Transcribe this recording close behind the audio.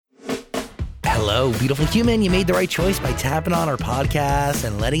Hello, beautiful human. You made the right choice by tapping on our podcast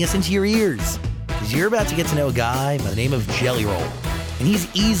and letting us into your ears. Because you're about to get to know a guy by the name of Jelly Roll. And he's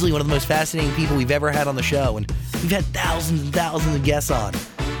easily one of the most fascinating people we've ever had on the show. And we've had thousands and thousands of guests on.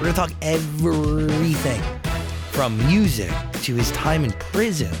 We're going to talk everything from music to his time in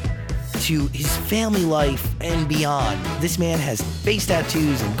prison to his family life and beyond. This man has face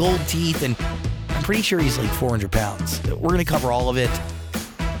tattoos and gold teeth, and I'm pretty sure he's like 400 pounds. We're going to cover all of it.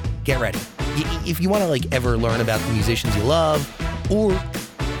 Get ready. If you want to ever learn about the musicians you love or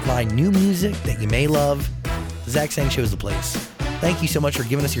find new music that you may love, the Zach Sang Show is the place. Thank you so much for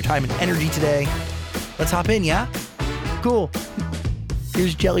giving us your time and energy today. Let's hop in, yeah? Cool.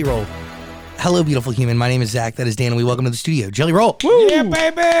 Here's Jelly Roll. Hello, beautiful human. My name is Zach. That is Dan, and we welcome to the studio. Jelly Roll. Woo! Yeah,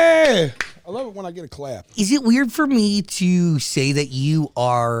 baby! I love it when I get a clap. Is it weird for me to say that you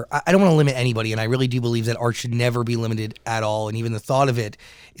are, I don't want to limit anybody, and I really do believe that art should never be limited at all, and even the thought of it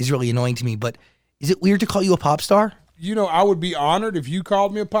is really annoying to me, but is it weird to call you a pop star? You know, I would be honored if you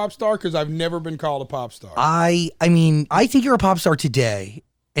called me a pop star because I've never been called a pop star. I mean, I think you're a pop star today,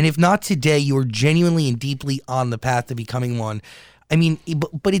 and if not today, you are genuinely and deeply on the path to becoming one. I mean,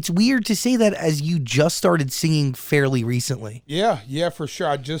 but it's weird to say that as you just started singing fairly recently. Yeah, for sure.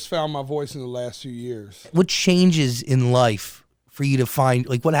 I just found my voice in the last few years. What changes in life for you to find,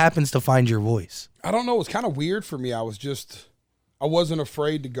 what happens to find your voice? I don't know. It was kind of weird for me. I wasn't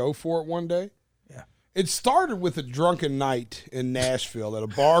afraid to go for it one day. Yeah. It started with a drunken night in Nashville at a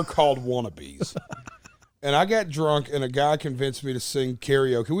bar called Wannabes. And I got drunk, and a guy convinced me to sing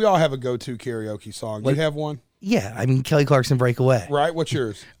karaoke. We all have a go-to karaoke song. Do you have one? Yeah, I mean, Kelly Clarkson, Breakaway. Right, what's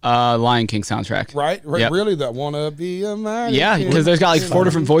yours? Lion King soundtrack. Right, Yep. Really, that wanna be a mighty Yeah, because there's got 4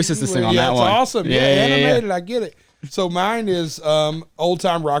 different voices to sing on that one. Yeah, it's awesome. Yeah, animated, I get it. So mine is Old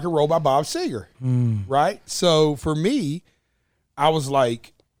Time Rock and Roll by Bob Seger, right? So for me, I was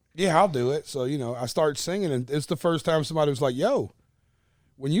like, yeah, I'll do it. So, I started singing, and it's the first time somebody was like, yo,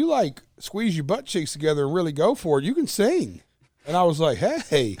 when you squeeze your butt cheeks together and really go for it, you can sing. And I was like,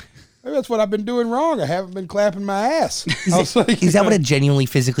 hey, maybe that's what I've been doing wrong. I haven't been clapping my ass. Is that what it genuinely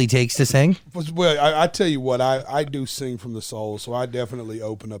physically takes to sing? Well, I tell you what, I do sing from the soul, so I definitely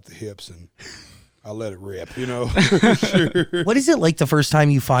open up the hips and I let it rip, Sure. What is it like the first time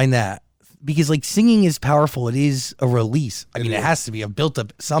you find that? Because singing is powerful. It is a release. I mean, it has to be a built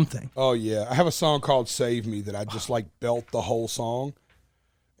up something. Oh, yeah. I have a song called Save Me that I just belt the whole song.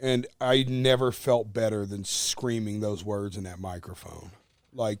 And I never felt better than screaming those words in that microphone.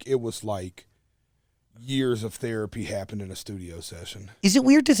 It was years of therapy happened in a studio session. Is it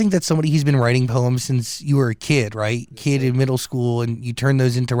weird to think that somebody who's been writing poems since you were a kid, right? Yes, kid in middle school, and you turn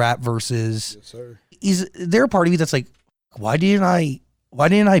those into rap verses? Yes, sir. Is there a part of you that's like, why didn't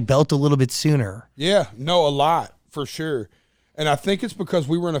I belt a little bit sooner? Yeah, no, a lot, for sure. And I think it's because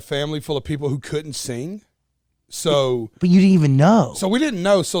we were in a family full of people who couldn't sing. So, but you didn't even know. So we didn't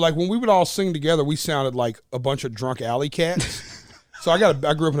know. So when we would all sing together, we sounded like a bunch of drunk alley cats. So I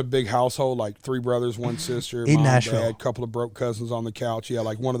grew up in a big household, 3 brothers, 1 sister, in mom, Nashville. dad, couple of broke cousins on the couch. Yeah,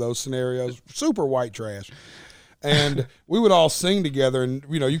 one of those scenarios. Super white trash. And we would all sing together, and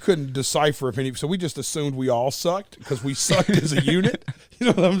you couldn't decipher if any. So we just assumed we all sucked because we sucked as a unit. You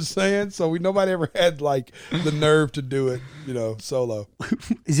know what I'm saying? So nobody ever had the nerve to do it, solo.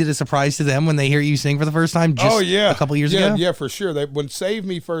 Is it a surprise to them when they hear you sing for the first time? Just a couple years ago. Yeah, for sure. When Save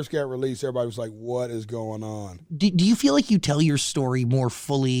Me first got released, everybody was like, "What is going on?" Do you feel like you tell your story more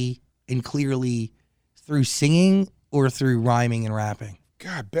fully and clearly through singing or through rhyming and rapping?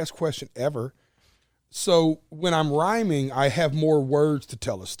 God, best question ever. So when I'm rhyming, I have more words to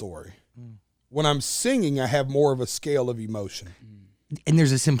tell a story. When I'm singing, I have more of a scale of emotion. And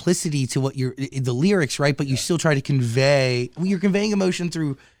there's a simplicity to what the lyrics, right? But you still try to convey, you're conveying emotion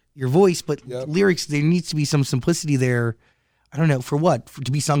through your voice, but lyrics, there needs to be some simplicity there. I don't know, for what?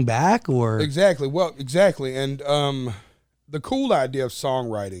 To be sung back or? Exactly. Well, exactly. And the cool idea of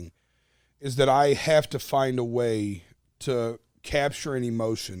songwriting is that I have to find a way to capture an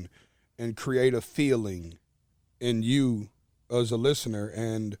emotion and create a feeling in you as a listener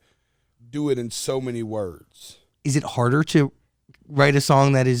and do it in so many words. Is it harder to write a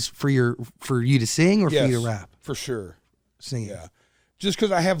song that is for you to sing or for you to rap? For sure. Singing. Yeah. Just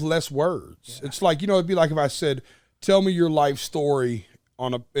because I have less words. Yeah. It's it'd be like if I said, tell me your life story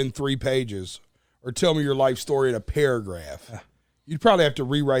in 3 pages or tell me your life story in a paragraph. Yeah. You'd probably have to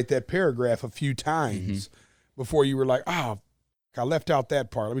rewrite that paragraph a few times before you were like, oh, I left out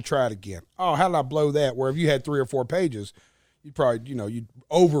that part. Let me try it again. Oh, how did I blow that? Where if you had 3 or 4 pages, you'd probably, you'd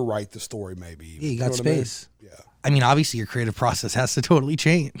overwrite the story maybe. Even. Yeah, you got space. I mean? Yeah. I mean, obviously your creative process has to totally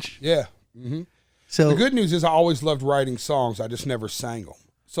change. Yeah. Mm-hmm. So the good news is I always loved writing songs. I just never sang them.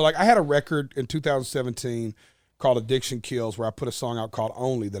 So like I had a record in 2017 called Addiction Kills where I put a song out called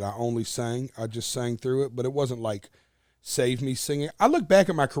Only that I only sang. I just sang through it, but it wasn't like saved me singing. I look back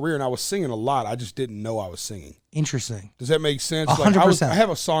at my career and I was singing a lot. I just didn't know I was singing. Interesting. Does that make sense? 100%. I have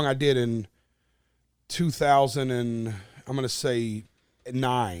a song I did in 2000 and I'm going to say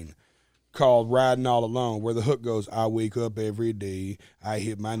 9 called Riding All Alone, where the hook goes, I wake up every day, I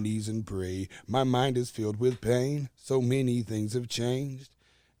hit my knees and pray, my mind is filled with pain, so many things have changed.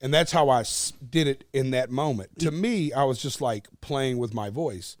 And that's how I did it in that moment. To me, I was just like playing with my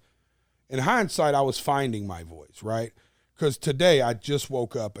voice. In hindsight, I was finding my voice, right? Because today I just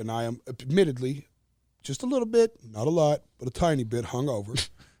woke up and I am admittedly just a little bit, not a lot, but a tiny bit hungover.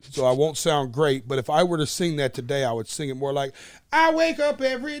 So I won't sound great, but if I were to sing that today, I would sing it more like, I wake up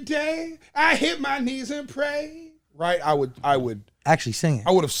every day, I hit my knees and pray. Right? I would Actually sing it.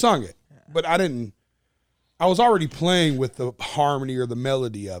 I would have sung it, but I didn't. I was already playing with the harmony or the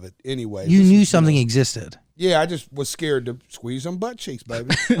melody of it anyway. You knew something existed. Yeah, I just was scared to squeeze some butt cheeks,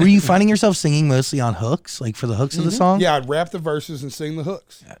 baby. Were you finding yourself singing mostly on hooks, like for the hooks of the song? Yeah, I'd rap the verses and sing the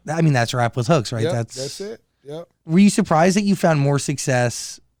hooks. I mean, that's rap with hooks, right? Yep, That's it. Yep. Were you surprised that you found more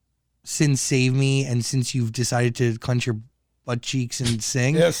success since Save Me and since you've decided to clench your butt cheeks and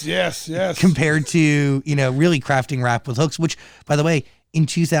sing? Yes. Compared to, really crafting rap with hooks, which, by the way, in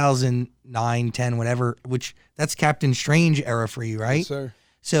 2009, 10, whatever, which that's Captain Strange era for you, right? Yes, sir.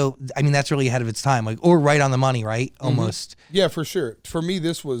 So, I mean, that's really ahead of its time, like, or right on the money, right? Almost. Yeah, for sure. For me,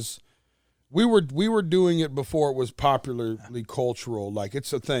 this was, we were doing it before it was popularly cultural. Like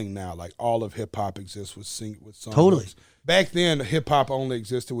it's a thing now. Like all of hip hop exists with song Totally. hooks. Back then, hip hop only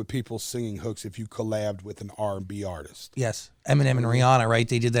existed with people singing hooks if you collabed with an R&B artist. Yes. Eminem and Rihanna, right?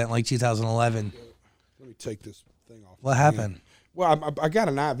 They did that in like 2011. Let me take this thing off. What happened? Well, I got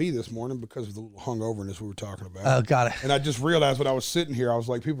an IV this morning because of the little hungoverness we were talking about. Oh, got it. And I just realized when I was sitting here, I was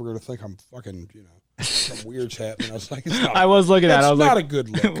like, people are going to think I'm fucking, some weird's happening. I was like, it's not. I was looking at it. I was not like, a good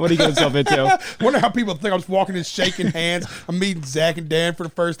look. what are you getting yourself into? Wonder how people think I'm just walking and shaking hands. I'm meeting Zach and Dan for the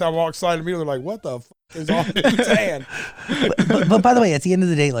first time. I walk side of me. They're like, what the fuck is on his hand? But by the way, at the end of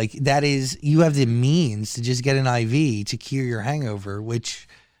the day, like that is, you have the means to just get an IV to cure your hangover, which,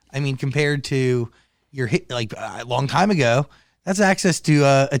 I mean, compared to your hit, like a long time ago, that's access to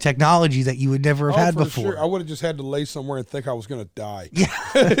a technology that you would never have had for before. Sure. I would have just had to lay somewhere and think I was going to die. Yeah.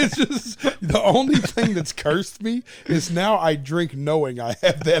 It's just the only thing that's cursed me is now I drink knowing I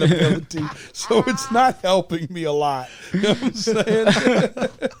have that ability. So it's not helping me a lot. You know what I'm saying?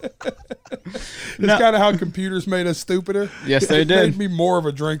 It's kind of how computers made us stupider. Yes, they It did. made me more of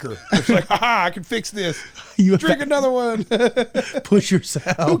a drinker. It's like, haha, I can fix this. You Drink another one. push Who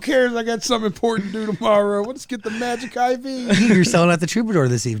yourself. cares? I got something important to do tomorrow. Let's get the magic IV. You're selling at the Troubadour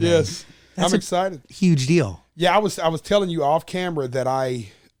this evening. Yes. That's I'm a excited. huge deal. Yeah, I was telling you off camera that I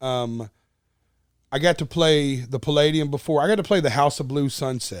got to play the Palladium before. I got to play the House of Blues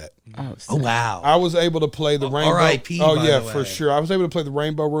Sunset. Oh, wow. I was able to play the Rainbow. R.I.P., Oh by yeah, the way. for sure. I was able to play the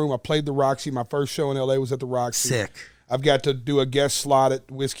Rainbow Room. I played the Roxy. My first show in LA was at the Roxy. Sick. I've got to do a guest slot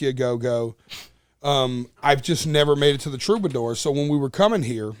at Whiskey A Go Go. I've just never made it to the Troubadour. So when we were coming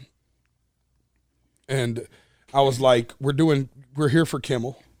here, and I was like, we're here for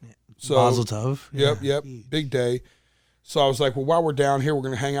Kimmel. So Mazel tov. Yep. Big day. So I was like, well, while we're down here, we're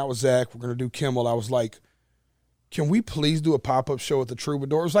going to hang out with Zach. We're going to do Kimmel. I was like, can we please do a pop-up show at the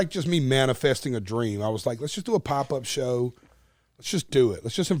Troubadour? It was like just me manifesting a dream. I was like, let's just do a pop-up show. Let's just do it.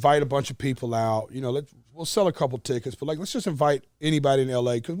 Let's just invite a bunch of people out. We'll sell a couple tickets, but let's just invite anybody in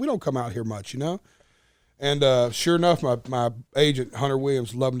LA because we don't come out here much, And sure enough, my agent, Hunter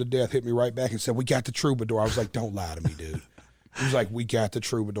Williams, loved him to death, hit me right back and said, we got the Troubadour. I was like, don't lie to me, dude. He was like, we got the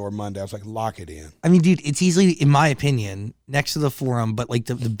Troubadour Monday. I was like, lock it in. I mean, dude, it's easily, in my opinion, next to the Forum, but like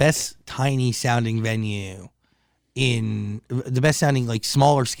the best tiny sounding venue the best sounding, like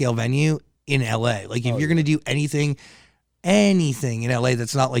smaller scale venue in LA. Like if you're going to do anything in LA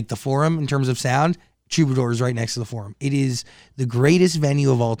that's not like the Forum in terms of sound, Troubadour is right next to the Forum. It is the greatest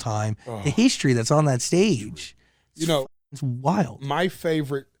venue of all time. The history that's on that stage. It's wild. My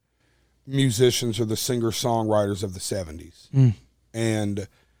favorite musicians are the singer-songwriters of the 70s. And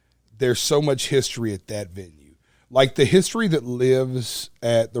there's so much history at that venue. Like the history that lives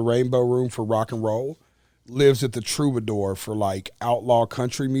at the Rainbow Room for rock and roll lives at the Troubadour for like outlaw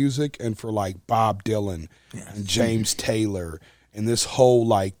country music and for like Bob Dylan and James Taylor and this whole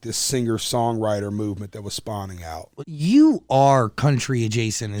like this singer-songwriter movement that was spawning out. You are country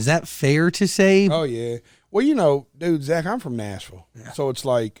adjacent. Is that fair to say? Oh, yeah. Well, dude, Zach, I'm from Nashville. Yeah. So it's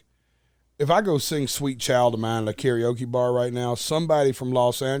like, if I go sing Sweet Child of Mine at a karaoke bar right now, somebody from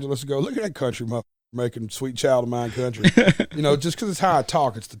Los Angeles will go, look at that country motherfucker making Sweet Child of Mine country. Just because it's how I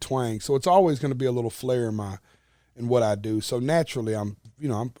talk, it's the twang. So it's always going to be a little flair in what I do. So naturally, I'm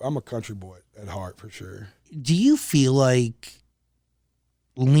a country boy at heart for sure. Do you feel like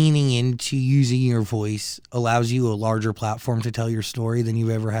leaning into using your voice allows you a larger platform to tell your story than you've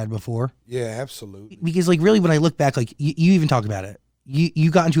ever had before? Yeah, absolutely. Because like really when I look back, like you even talk about it,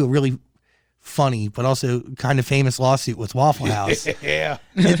 you got into a really funny but also kind of famous lawsuit with Waffle House. Yeah.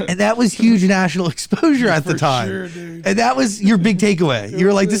 And that was huge national exposure at the time. Sure, dude. And that was your big takeaway. You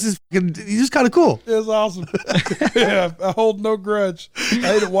were like, this is kind of cool. It was awesome. Yeah, I hold no grudge.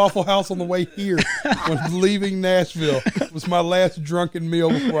 I ate at Waffle House on the way here when leaving Nashville. It was my last drunken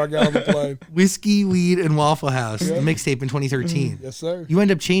meal before I got on the plane. Whiskey, Weed, and Waffle House, the mixtape in 2013. Yes, sir. You end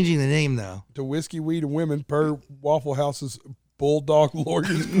up changing the name, though. To Whiskey, Weed, and Women per Waffle House's Bulldog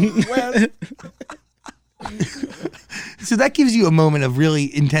Lawyers West. So that gives you a moment of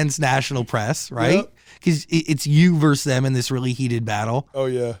really intense national press, right? Because it's you versus them in this really heated battle. Oh,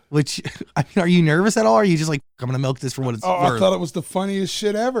 yeah. Which, I mean, are you nervous at all? Or are you just like, I'm going to milk this for what it's worth? I thought it was the funniest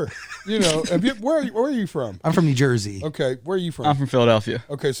shit ever. Where are you from? I'm from New Jersey. Okay, where are you from? I'm from Philadelphia.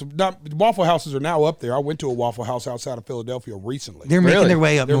 Okay, so Waffle Houses are now up there. I went to a Waffle House outside of Philadelphia recently. They're making their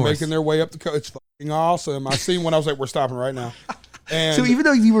way up They're north. making their way up the coast. It's fucking awesome. I seen one. I was like, we're stopping right now. And so even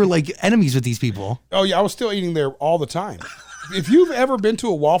though you were like enemies with these people. Oh, yeah, I was still eating there all the time. If you've ever been to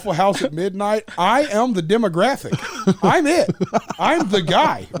a Waffle House at midnight, I am the demographic. I'm it. I'm the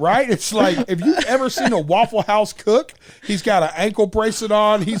guy, right? It's like, if you've ever seen a Waffle House cook, he's got an ankle bracelet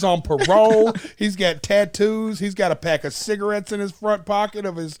on. He's on parole. He's got tattoos. He's got a pack of cigarettes in his front pocket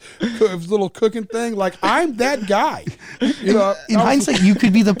of his little cooking thing. Like, I'm that guy. In hindsight, you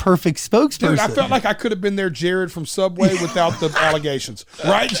could be the perfect spokesperson. Dude, I felt like I could have been their Jared from Subway without the allegations,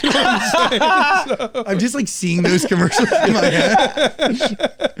 right? You know what I'm saying? So, I'm just like seeing those commercials in my head.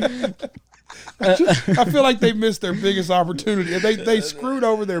 I feel like they missed their biggest opportunity. They screwed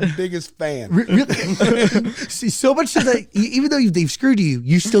over their biggest fan. Really? So much so that even though they've screwed you,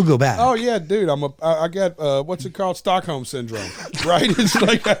 you still go back. Oh yeah, dude. I got what's it called? Stockholm syndrome. Right? It's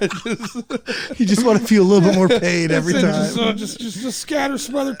like you just want to feel a little bit more pain every time. Just scatter,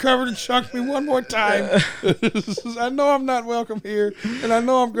 smother, covered, and chunk me one more time. I know I'm not welcome here, and I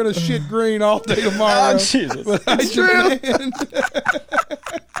know I'm gonna shit green all day tomorrow. Oh, Jesus. But It's true.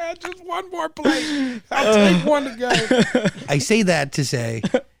 Just one more plate. I'll take one to go. I say that to say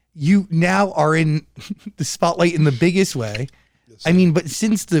you now are in the spotlight in the biggest way. Yes, I mean, but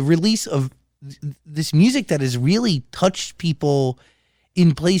since the release of this music that has really touched people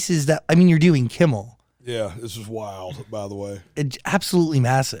in places that, I mean, you're doing Kimmel. Yeah, this is wild, by the way. It's absolutely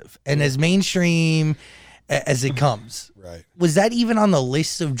massive. And as mainstream as it comes. Right. Was that even on the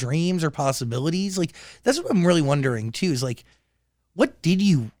list of dreams or possibilities? Like, that's what I'm really wondering, too, is like, what did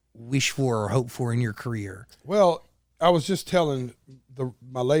you wish for or hope for in your career? Well, I was just telling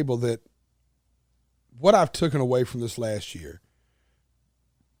my label that what I've taken away from this last year,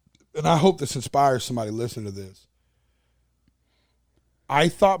 and I hope this inspires somebody listening to this. I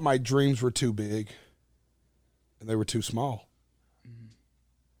thought my dreams were too big and they were too small.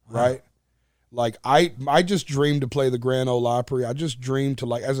 Mm-hmm. Right? Like I just dreamed to play the Grand Ole Opry. I just dreamed to,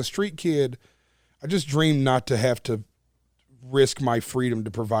 like, as a street kid, I just dreamed not to have to risk my freedom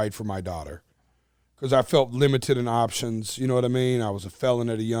to provide for my daughter because I felt limited in options. You know what I mean? I was a felon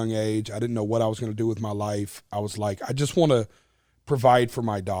at a young age. I didn't know what I was going to do with my life. I was like, I just want to provide for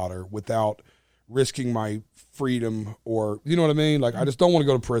my daughter without risking my freedom, or, you know what I mean? Like, I just don't want to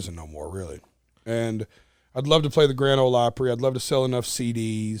go to prison no more, really. And I'd love to play the Grand Ole Opry. I'd love to sell enough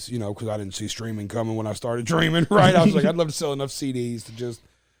CDs, you know, because I didn't see streaming coming when I started dreaming, right? I was like, I'd love to sell enough CDs to just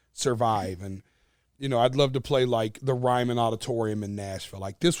survive. And, you know, I'd love to play, like, the Ryman Auditorium in Nashville.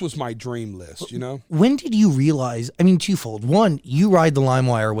 Like, this was my dream list, you know? When did you realize, I mean, twofold. One, you ride the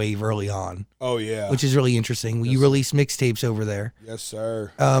LimeWire wave early on. Oh, yeah. Which is really interesting. You release mixtapes over there. Yes,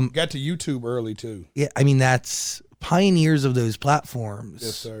 sir. Got to YouTube early, too. Yeah, I mean, that's pioneers of those platforms.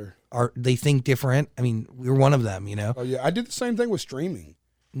 Yes, sir. They think different. I mean, we were one of them, you know? Oh, yeah. I did the same thing with streaming.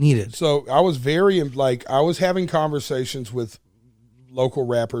 Needed. So I was I was having conversations with local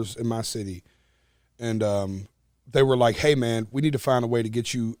rappers in my city. And they were like, hey, man, we need to find a way to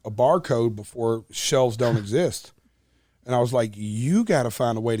get you a barcode before shelves don't exist. And I was like, you got to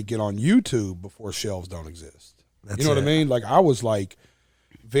find a way to get on YouTube before shelves don't exist. You know what I mean? Like, I was like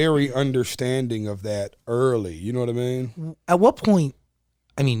very understanding of that early. You know what I mean? At what point,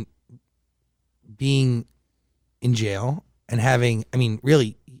 I mean, being in jail and having, I mean,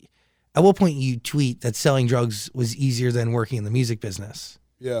 really, at what point you tweet that selling drugs was easier than working in the music business?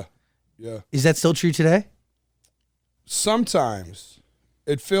 Yeah. Yeah. Is that still true today? Sometimes.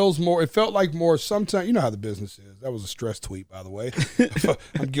 It feels more. It felt like more. Sometimes you know how the business is. That was a stress tweet, by the way.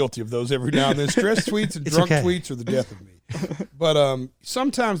 I'm guilty of those every now and then. Stress tweets and drunk tweets are the death of me. But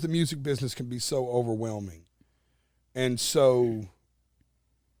sometimes the music business can be so overwhelming, and so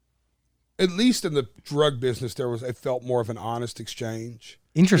at least in the drug business, it felt more of an honest exchange.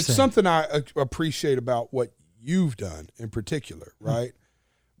 Interesting. It's something I appreciate about what you've done in particular, right?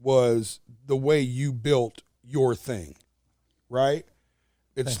 Was the way you built your thing, right?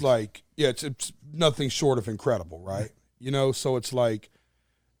 It's Thanks. like, yeah, it's nothing short of incredible, right? You know, so it's like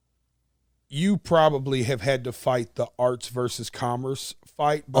you probably have had to fight the arts versus commerce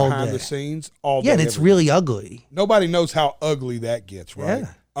fight behind the scenes all day. Yeah, and it's really ugly. Nobody knows how ugly that gets, right?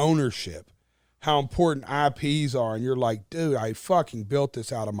 Yeah. Ownership, how important IPs are, and you're like, dude, I fucking built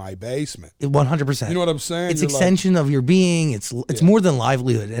this out of my basement. 100%. You know what I'm saying? It's You're extension of your being. It's more than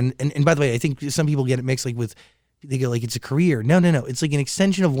livelihood. And by the way, I think some people get it mixed like with, they go like it's a career. No. It's like an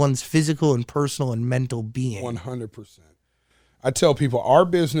extension of one's physical and personal and mental being. 100%. I tell people our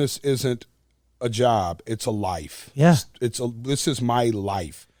business isn't a job, it's a life. Yeah. This is my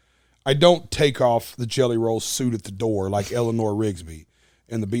life. I don't take off the Jelly Roll suit at the door like Eleanor Rigsby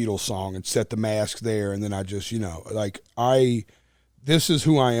in the Beatles song and set the mask there, and then I just, this is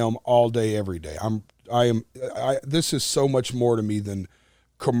who I am all day, every day. This is so much more to me than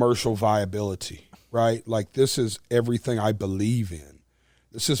commercial viability, right? Like, this is everything I believe in.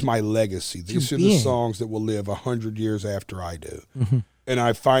 This is my legacy. These are the songs that will live 100 years after I do. Mm-hmm. And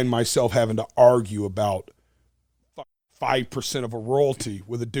I find myself having to argue about 5% of a royalty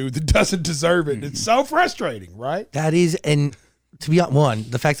with a dude that doesn't deserve it. It's so frustrating, right? That is, and to be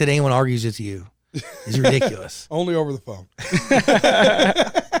honest, the fact that anyone argues with you is ridiculous. Only over the phone.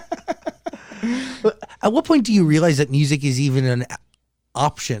 At what point do you realize that music is even an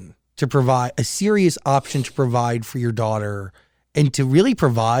option to provide, a serious option to provide for your daughter, and to really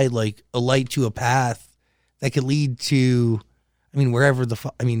provide like a light to a path that could lead to, wherever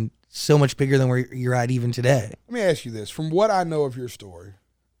so much bigger than where you're at even today? Let me ask you this. From what I know of your story,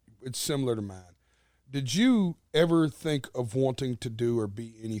 it's similar to mine. Did you ever think of wanting to do or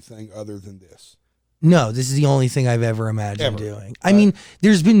be anything other than this? No, this is the only thing I've ever imagined doing.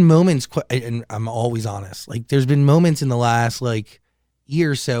 There's been moments, and I'm always honest, like there's been moments in the last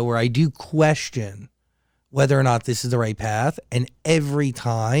year or so where I do question whether or not this is the right path. And every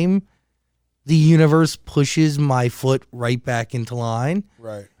time the universe pushes my foot right back into line.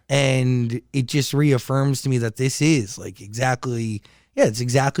 Right. And it just reaffirms to me that this is it's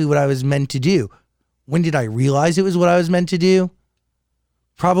exactly what I was meant to do. When did I realize it was what I was meant to do?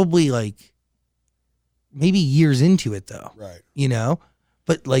 Probably maybe years into it though. Right.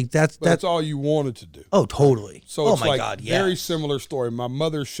 But that's all you wanted to do. Oh, totally. So it's very similar story. My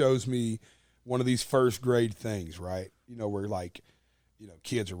mother shows me one of these first grade things, right? Where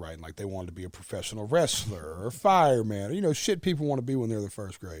kids are writing they wanted to be a professional wrestler or a fireman, or, shit people want to be when they're in the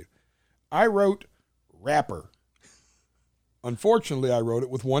first grade. I wrote rapper. Unfortunately, I wrote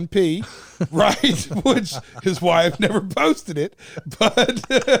it with one P, right? Which is why I've never posted it. But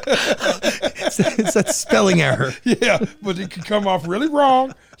it's that spelling error. Yeah, but it could come off really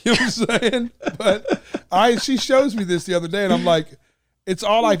wrong. You know what I'm saying? But she shows me this the other day, and I'm like, it's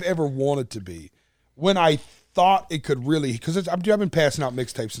all I've ever wanted to be. When I thought it could really, because I've been passing out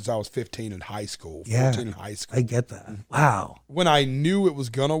mixtapes since I was 15 in high school, 14 in high school. I get that. Wow. When I knew it was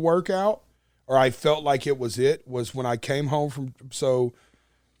going to work out, or I felt like it was when I came home so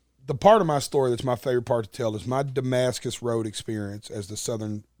the part of my story that's my favorite part to tell is my Damascus Road experience, as the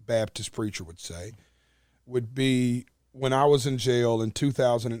Southern Baptist preacher would say, would be when I was in jail in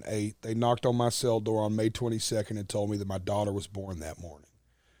 2008. They knocked on my cell door on May 22nd and told me that my daughter was born that morning.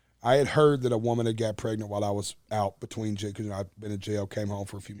 I had heard that a woman had got pregnant while I was out between jail, because I'd been in jail, came home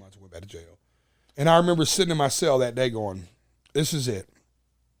for a few months, went back to jail. And I remember sitting in my cell that day going, this is it.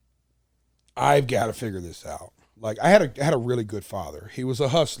 I've got to figure this out. I had a really good father. He was a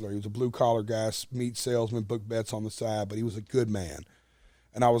hustler. He was a blue-collar guy, meat salesman, book bets on the side, but he was a good man.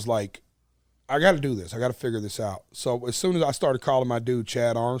 And I was like, I got to do this. I got to figure this out. So as soon as I started calling my dude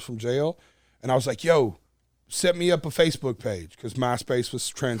Chad Arms from jail, and I was like, yo, set me up a Facebook page, because MySpace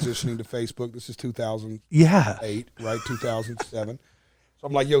was transitioning to Facebook. This is 2008, right? 2007. So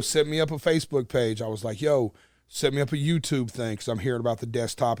I'm like, yo, set me up a Facebook page. I was like, yo, set me up a YouTube thing, because I'm hearing about the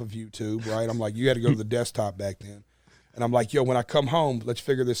desktop of YouTube, right? I'm like, you had to go to the desktop back then. And I'm like, yo, when I come home, let's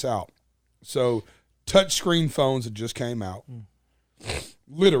figure this out. So touch screen phones had just came out.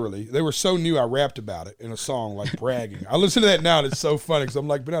 Literally, they were so new. I rapped about it in a song, like bragging. I listen to that now, and it's so funny because I'm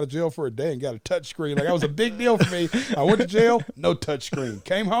like, been out of jail for a day and got a touch screen. Like that was a big deal for me. I went to jail, no touch screen.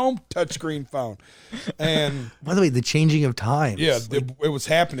 Came home, touch screen phone. And by the way, the changing of times. Yeah, it was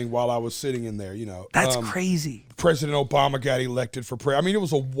happening while I was sitting in there. That's crazy. President Obama got elected for president. I mean, it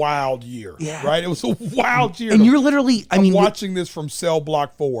was a wild year. Yeah, right. It was a wild year. And you're literally, I'm watching this from Cell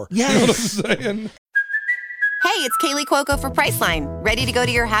Block 4. Yes. You know what I'm saying? Hey, it's Kaylee Cuoco for Priceline. Ready to go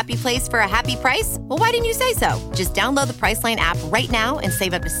to your happy place for a happy price? Well, why didn't you say so? Just download the Priceline app right now and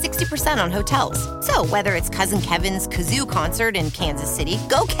save up to 60% on hotels. So whether it's Cousin Kevin's Kazoo Concert in Kansas City,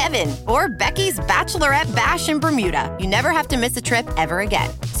 go Kevin, or Becky's Bachelorette Bash in Bermuda, you never have to miss a trip ever again.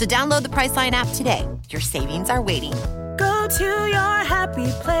 So download the Priceline app today. Your savings are waiting. Go to your happy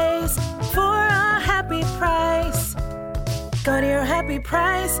place for a happy price. Go to your happy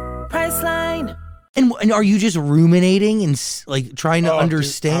price, Priceline. And are you just ruminating and like trying to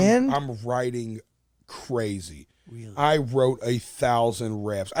understand? Dude, I'm writing crazy. Really? I wrote 1,000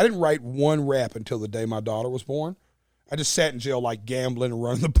 raps. I didn't write one rap until the day my daughter was born. I just sat in jail like gambling and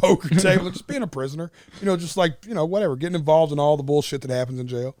running the poker table, just being a prisoner. Just like, whatever, getting involved in all the bullshit that happens in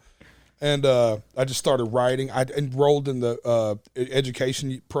jail. And I just started writing. I enrolled in the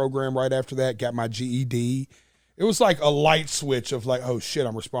education program right after that, got my GED. It was like a light switch of like, oh shit,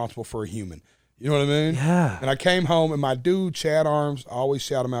 I'm responsible for a human. You know what I mean? Yeah. And I came home, and my dude, Chad Arms, I always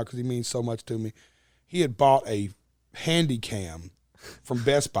shout him out because he means so much to me. He had bought a handy cam from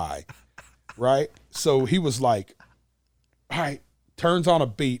Best Buy, right? So he was like, all right, turns on a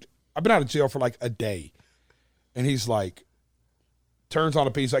beat. I've been out of jail for like a day. And he's like, turns on a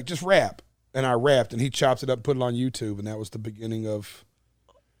beat. He's like, just rap. And I rapped, and he chops it up, put it on YouTube, and that was the beginning of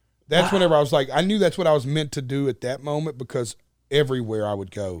 – that's whenever I was like – I knew that's what I was meant to do at that moment because everywhere I would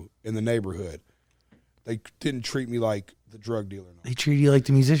go in the neighborhood, they didn't treat me like the drug dealer. No. They treated you like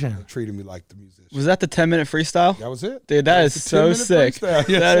the musician. They treated me like the musician. Was that the 10-minute freestyle? That was it. Dude, that is so sick. Yes,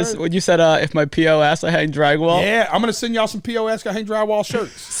 that is when you said, if my P.O. asked I hang drywall. Yeah, I'm going to send y'all some P.O. Ask I Hang Drywall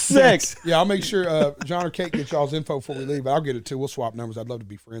shirts. Sick. Yeah, I'll make sure John or Kate gets y'all's info before we leave. I'll get it too. We'll swap numbers. I'd love to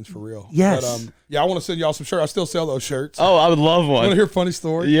be friends for real. Yes. But, yeah, I want to send y'all some shirts. I still sell those shirts. Oh, I would love one. Want to hear a funny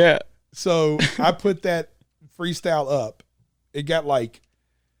story? Yeah. So I put that freestyle up. It got like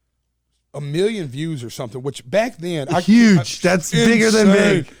 1 million views or something, which back then huge. That's bigger than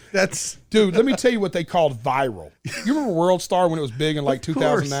insane. big. That's dude. Let me tell you what they called viral. You remember World Star when it was big in like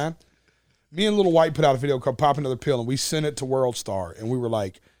 2009? Me and Little White put out a video called "Pop Another Pill," and we sent it to World Star, and we were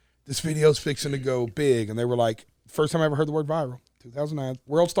like, "This video's fixing to go big," and they were like, first time I ever heard the word viral, 2009.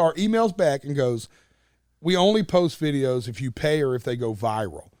 World Star emails back and goes, "We only post videos if you pay or if they go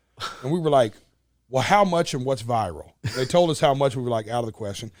viral," and we were like, "Well, how much and what's viral?" They told us how much. We were like, out of the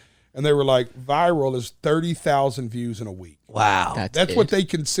question. And they were like, viral is 30,000 views in a week. wow. That's what they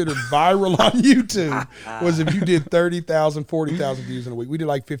considered viral on YouTube, was if you did 30,000, 40,000 views in a week. We did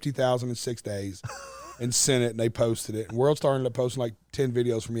like 50,000 in 6 days and sent it, and they posted it. And World Star ended up posting like 10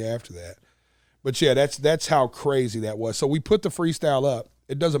 videos from me after that. But yeah, that's how crazy that was. So we put the freestyle up.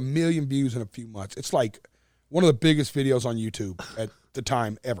 It does 1 million views in a few months. It's like one of the biggest videos on YouTube at the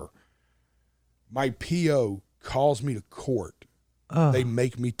time ever. My PO calls me to court. They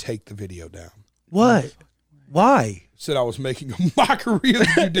make me take the video down. What? Why? Said I was making a mockery of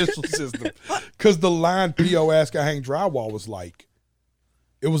the judicial system. Because the line P.O. Ask I Hang Drywall was like,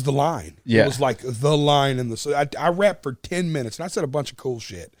 it was the line. Yeah. It was like the line in the. I rapped for 10 minutes and I said a bunch of cool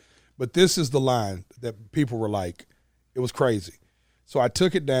shit. But this is the line that people were like, it was crazy. So I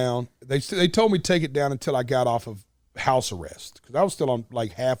took it down. They told me to take it down until I got off of house arrest. Because I was still on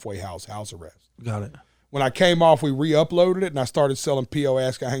like halfway house arrest. Got it. When I came off, we re-uploaded it, and I started selling P.O.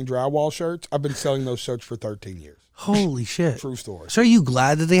 Ask I Hang Drywall shirts. I've been selling those shirts for 13 years. Holy shit. True story. So are you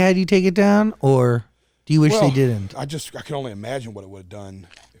glad that they had you take it down, or do you wish they didn't? I can only imagine what it would have done.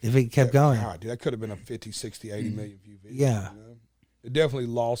 If it kept going. God, dude, that could have been a 50, 60, 80 million view video. Yeah. You know? It definitely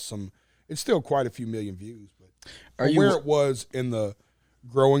lost some. It's still quite a few million views. But Are where you- it was in the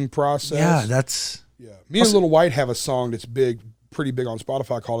growing process. Yeah, that's. Yeah. Me and Little White have a song that's pretty big on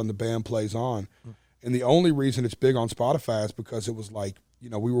Spotify called "And the Band Plays On." And the only reason it's big on Spotify is because it was like,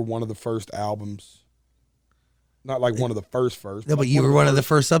 we were one of the first albums. Not like one of the first. No, but you were one of the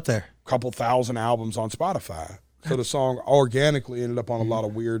first up there. Couple thousand albums on Spotify. So the song organically ended up on a lot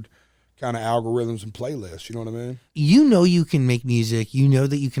of weird kind of algorithms and playlists. You know what I mean? You know you can make music. You know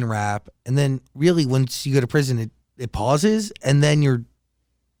that you can rap. And then really once you go to prison, it pauses. And then your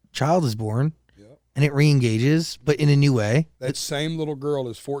child is born. Yep. And it re-engages, but in a new way. That same little girl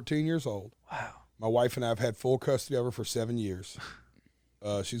is 14 years old. Wow. My wife and I have had full custody of her for 7 years.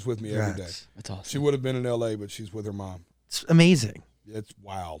 She's with me every day. That's awesome. She would have been in L.A., but she's with her mom. It's amazing. It's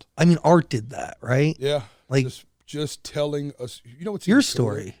wild. I mean, art did that, right? Yeah. Like just telling us, you know what's your even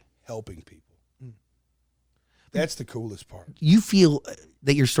cooler? story. Helping people. That's the coolest part. You feel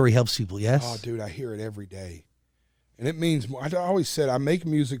that your story helps people, yes? Oh, dude, I hear it every day. And it means more. I always said I make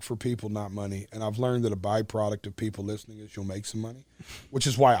music for people, not money. And I've learned that a byproduct of people listening is you'll make some money, which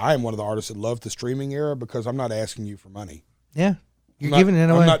is why I am one of the artists that love the streaming era, because I'm not asking you for money. Yeah. You're giving it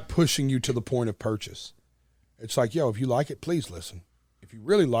away. I'm not pushing you to the point of purchase. It's like, yo, if you like it, please listen. If you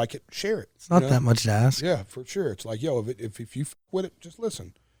really like it, share it. It's not that much to ask. Yeah, for sure. It's like, yo, if you f with it, just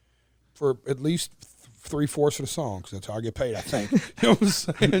listen for at least 3/4 of the songs. That's how I get paid, I think. You know what I'm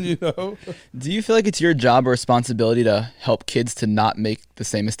saying? You know. Do you feel like it's your job or responsibility to help kids to not make the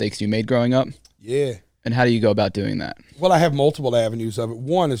same mistakes you made growing up? Yeah. And how do you go about doing that? Well, I have multiple avenues of it.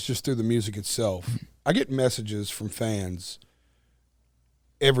 One is just through the music itself. I get messages from fans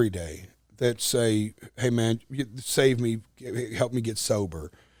every day that say, "Hey, man, save me, help me get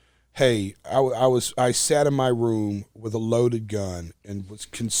sober." Hey, I sat in my room with a loaded gun and was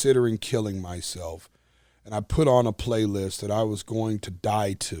considering killing myself, and I put on a playlist that I was going to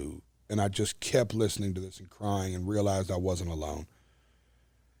die to, and I just kept listening to this and crying and realized I wasn't alone.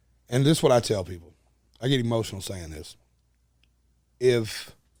 And this is what I tell people. I get emotional saying this.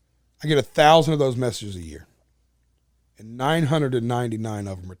 If I get 1,000 of those messages a year, and 999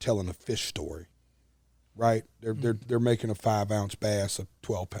 of them are telling a fish story, right? They're making a 5-ounce bass a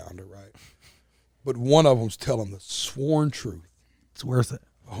 12-pounder, right? But one of them's telling the sworn truth. It's worth it.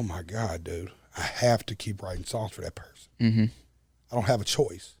 Oh my God, dude! I have to keep writing songs for that person. Mm-hmm. I don't have a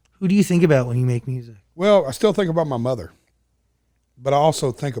choice. Who do you think about when you make music? Well, I still think about my mother, but I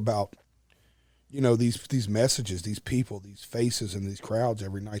also think about, you know, these messages, these people, these faces, and these crowds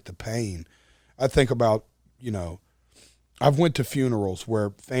every night. The pain. I think about, you know, I've went to funerals where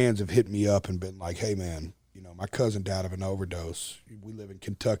fans have hit me up and been like, "Hey, man, you know, my cousin died of an overdose. We live in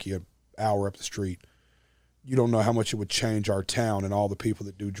Kentucky, an hour up the street. You don't know how much it would change our town, and all the people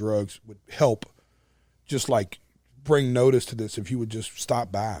that do drugs would help just like bring notice to this if you would just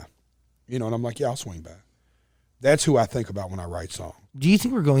stop by." You know, and I'm like, "Yeah, I'll swing by." That's who I think about when I write songs. Do you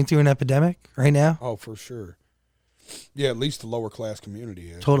think we're going through an epidemic right now? Oh, for sure. Yeah, at least the lower class community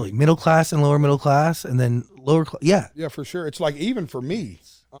is. Totally. Middle class and lower middle class, and then lower class. Yeah. Yeah, for sure. It's like, even for me,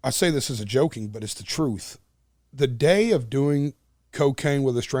 I say this as a joking, but it's the truth. The day of doing cocaine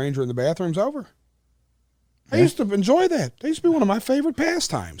with a stranger in the bathroom's over. I used to enjoy that. That used to be one of my favorite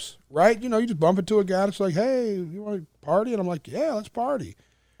pastimes, right? You know, you just bump into a guy that's like, "Hey, you want to party?" And I'm like, "Yeah, let's party."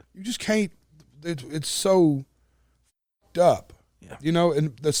 You just can't. It's so f***ed up. Yeah. You know,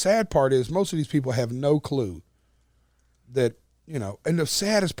 and the sad part is most of these people have no clue that, you know, and the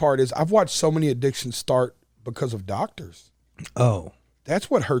saddest part is I've watched so many addictions start because of doctors. Oh. That's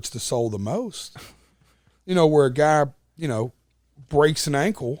what hurts the soul the most. You know, where a guy, you know, breaks an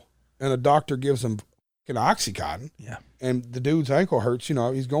ankle and a doctor gives him an Oxycontin. Yeah. And the dude's ankle hurts, you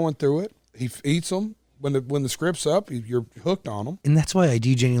know, he's going through it. He eats them. When the script's up, you're hooked on them. And that's why I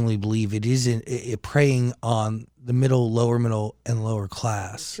do genuinely believe it is preying on the middle, middle, and lower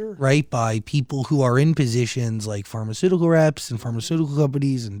class, sure. Right? By people who are in positions like pharmaceutical reps and pharmaceutical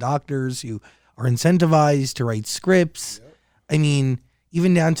companies and doctors who are incentivized to write scripts. Yep. I mean,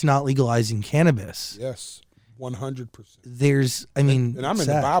 even down to not legalizing cannabis. Yes, 100%. There's, I mean, and I'm in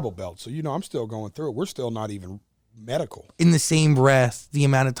the Bible Belt, so, you know, I'm still going through it. We're still not even medical. In the same breath, the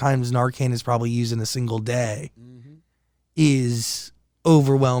amount of times Narcan is probably used in a single day is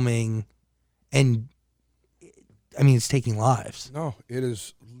overwhelming, and I mean, it's taking lives. No, it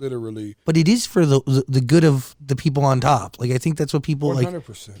is literally. But it is for the good of the people on top. Like, I think that's what people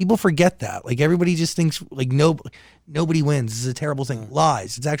 100%. Like. People forget that. Like, everybody just thinks like nobody wins. This is a terrible thing.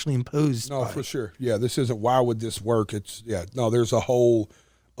 Lies. It's actually imposed. No, for sure. Yeah, this isn't. Why would this work? It's no. There's a whole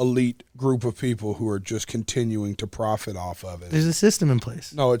elite group of people who are just continuing to profit off of it. There's a system in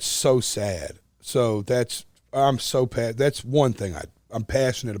place. No, it's so sad. So that's one thing I'm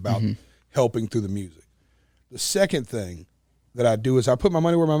passionate about, helping through the music. The second thing that I do is I put my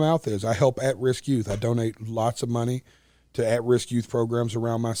money where my mouth is. I help at-risk youth. I donate lots of money to at-risk youth programs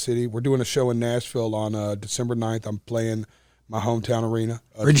around my city. We're doing a show in Nashville on December 9th. I'm playing my hometown arena.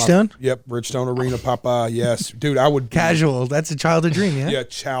 Bridgestone? Yep, Bridgestone Arena, Papa. Yes. Dude, I would. Casual. That's a childhood dream, yeah? Yeah,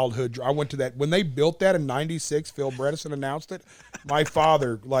 childhood. I went to that. When they built that in 96, Phil Bredesen announced it. My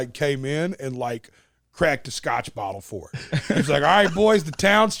father, came in and, cracked a scotch bottle for it. He's like, "All right, boys, the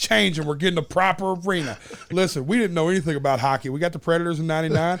town's changing. We're getting a proper arena." Listen, we didn't know anything about hockey. We got the Predators in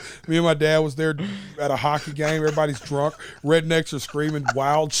 99. Me and my dad was there at a hockey game. Everybody's drunk. Rednecks are screaming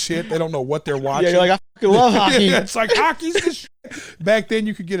wild shit. They don't know what they're watching. Yeah, you're like, "I fucking love hockey." Yeah, it's like, hockey's the shit. Back then,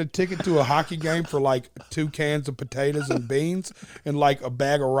 you could get a ticket to a hockey game for like 2 cans of potatoes and beans and like a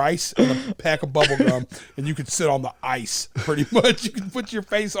bag of rice and a pack of bubble gum, and you could sit on the ice pretty much. You could put your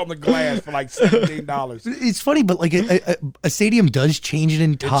face on the glass for like $17. It's funny, but like a stadium does change an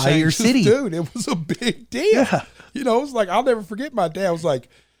entire city. Dude, it was a big deal. Yeah. You know, it was like, I'll never forget my dad. It was like,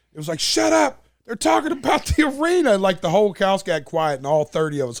 shut up. They're talking about the arena. Like the whole house got quiet and all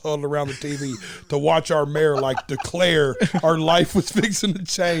 30 of us huddled around the TV to watch our mayor like declare our life was fixing to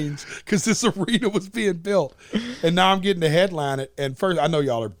change because this arena was being built. And now I'm getting to headline it. And first, I know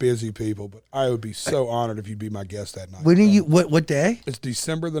y'all are busy people, but I would be so honored if you'd be my guest that night. When are you? What day? It's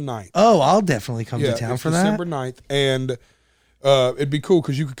December the 9th. Oh, I'll definitely come to town it's for December that. 9th. And it'd be cool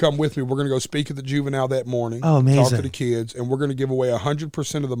because you could come with me. We're going to go speak at the Juvenile that morning. Oh, amazing. Talk to the kids. And we're going to give away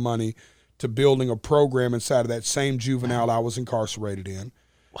 100% of the money to building a program inside of that same juvenile I was incarcerated in.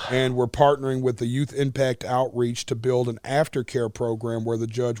 Wow. And we're partnering with the Youth Impact Outreach to build an aftercare program where the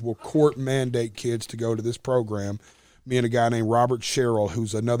judge will court mandate kids to go to this program. Me and a guy named Robert Sherrill,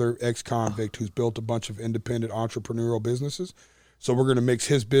 who's another ex-convict who's built a bunch of independent entrepreneurial businesses. So we're going to mix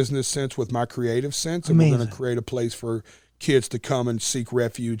his business sense with my creative sense, and we're going to create a place for kids to come and seek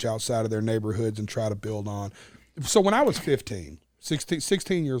refuge outside of their neighborhoods and try to build on. So when I was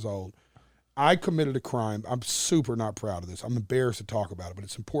 16 years old, I committed a crime. I'm super not proud of this. I'm embarrassed to talk about it, but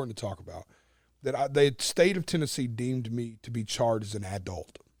it's important to talk about. The state of Tennessee deemed me to be charged as an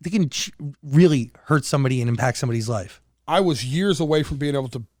adult. They can really hurt somebody and impact somebody's life. I was years away from being able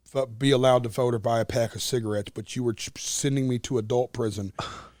to be allowed to vote or buy a pack of cigarettes, but you were sending me to adult prison,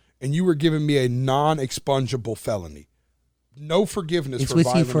 and you were giving me a non-expungible felony. No forgiveness for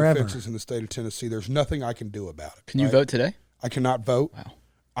violent offenses in the state of Tennessee. There's nothing I can do about it. Can you vote today? I cannot vote. Wow.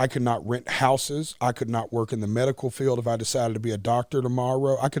 I could not rent houses. I could not work in the medical field if I decided to be a doctor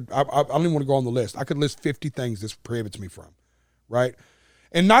tomorrow. I don't even want to go on the list. I could list 50 things this prohibits me from, right?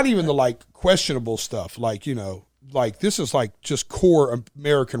 And not even the like questionable stuff, like, you know, like this is like just core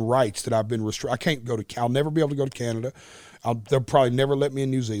American rights that I've been restricted. I can't go to. I'll never be able to go to Canada. They'll probably never let me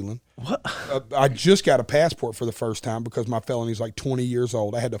in New Zealand. What? I just got a passport for the first time because my felony is like 20 years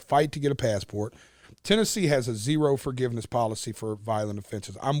old. I had to fight to get a passport. Tennessee has a zero forgiveness policy for violent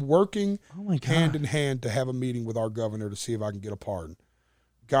offenses. I'm working hand in hand to have a meeting with our governor to see if I can get a pardon.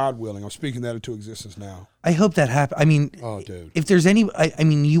 God willing, I'm speaking that into existence now. I hope that happens. I mean, dude. If there's any, I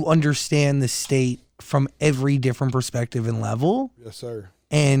mean, you understand the state from every different perspective and level. Yes, sir.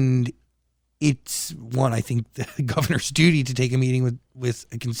 And it's one, I think, the governor's duty to take a meeting with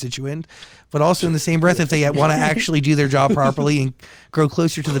a constituent, but also in the same breath, if they want to actually do their job properly and grow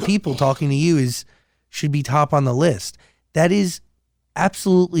closer to the people, talking to you should be top on the list. That is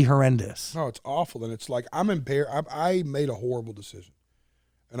absolutely horrendous. No, it's awful. And it's like, I'm embarrassed. I made a horrible decision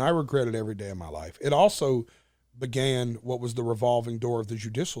and I regret it every day of my life. It also began what was the revolving door of the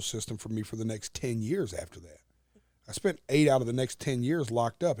judicial system for me for the next 10 years after that. I spent 8 out of the next 10 years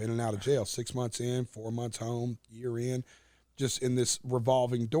locked up, in and out of jail, 6 months in, 4 months home, year in, just in this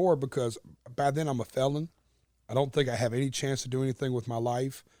revolving door because by then I'm a felon. I don't think I have any chance to do anything with my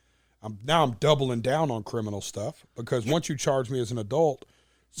life. Now I'm doubling down on criminal stuff because once you charge me as an adult,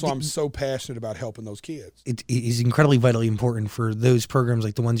 so I'm so passionate about helping those kids. It is incredibly vitally important for those programs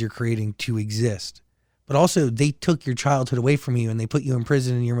like the ones you're creating to exist. But also they took your childhood away from you and they put you in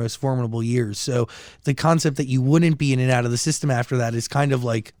prison in your most formidable years. So the concept that you wouldn't be in and out of the system after that is kind of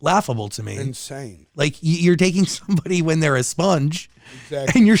like laughable to me. Insane. Like you're taking somebody when they're a sponge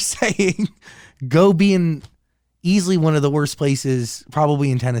exactly. and you're saying, go be in easily one of the worst places probably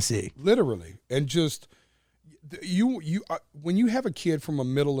in Tennessee. Literally. And just when you have a kid from a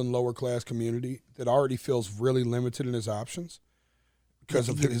middle and lower class community that already feels really limited in his options because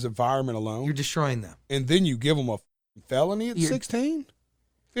of his environment alone, you're destroying them. And then you give them a felony at 16,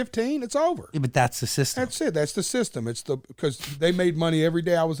 15, it's over. Yeah, but that's the system. That's it. That's the system. It's because they made money every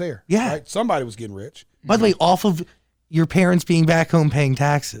day I was there. Yeah. Right? Somebody was getting rich. By the way, off of your parents being back home paying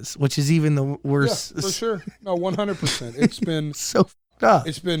taxes, which is even the worst. Yeah, for sure. No, 100%. It's been so fucked up.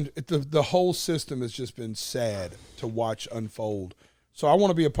 It's been the whole system has just been sad to watch unfold. So I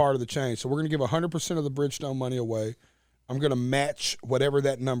want to be a part of the change. So we're going to give 100% of the Bridgestone money away. I'm going to match whatever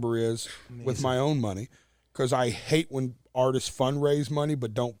that number is with my own money because I hate when artists fundraise money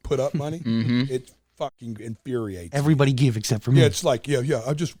but don't put up money. It fucking infuriates Everybody give except for me. Yeah, it's like,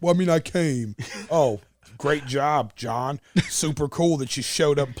 I came. Oh, great job, John. Super cool that you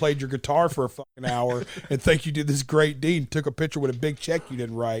showed up and played your guitar for a fucking hour and think you did this great deed and took a picture with a big check you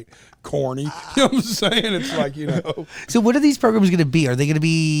didn't write. Corny. You know what I'm saying? It's like, So what are these programs going to be? Are they going to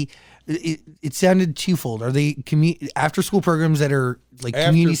be, it sounded twofold. Are they after school programs that are like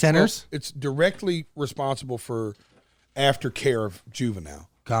community centers? Well, it's directly responsible for aftercare of juvenile.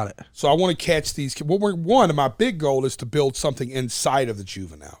 Got it. So I want to catch these kids. Well, one of my big goal is to build something inside of the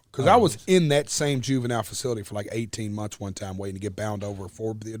juvenile, because I was in that same juvenile facility for like 18 months one time waiting to get bound over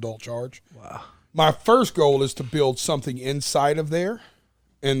for the adult charge. Wow. My first goal is to build something inside of there.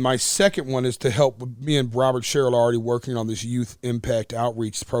 And my second one is to help. Me and Robert Sherrill are already working on this youth impact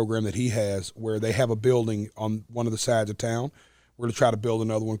outreach program that he has, where they have a building on one of the sides of town. We're going to try to build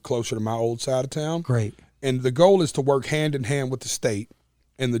another one closer to my old side of town. Great. And the goal is to work hand in hand with the state,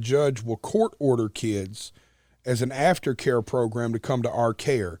 and the judge will court order kids as an aftercare program to come to our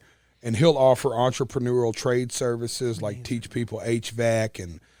care. And he'll offer entrepreneurial trade services, like teach people HVAC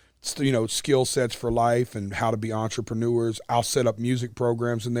and skill sets for life and how to be entrepreneurs. I'll set up music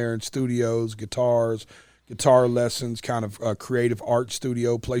programs in there in studios, guitar lessons, kind of creative art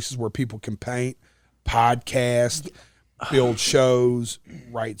studio, places where people can paint, podcast, build shows,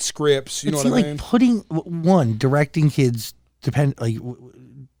 write scripts. You know what I mean? Like directing kids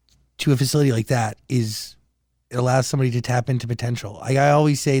to a facility like that it allows somebody to tap into potential. I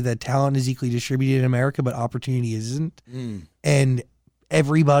always say that talent is equally distributed in America, but opportunity isn't. And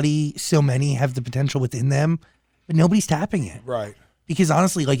so many have the potential within them, but nobody's tapping it. Right. Because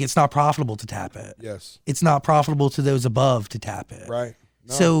honestly, it's not profitable to tap it. Yes. It's not profitable to those above to tap it. Right.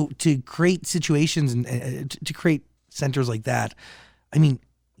 No. So to create situations and to create centers like that, I mean,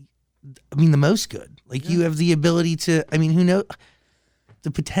 the most good. You have the ability to, who knows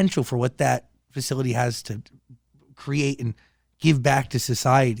the potential for what that facility has to create and give back to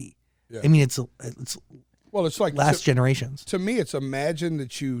society. Yeah. It's like last generations. To me, it's imagine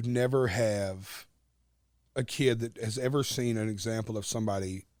that you never have a kid that has ever seen an example of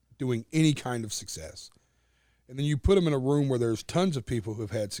somebody doing any kind of success. And then you put them in a room where there's tons of people who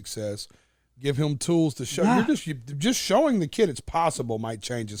have had success, give him tools to show. Yeah. You're just showing the kid it's possible might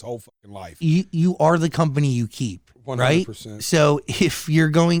change his whole fucking life. You are the company you keep, 100%. Right? So if you're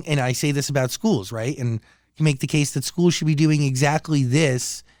going, and I say this about schools, right? And you make the case that schools should be doing exactly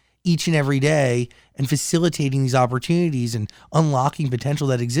this each and every day and facilitating these opportunities and unlocking potential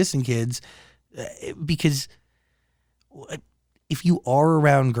that exists in kids, because if you are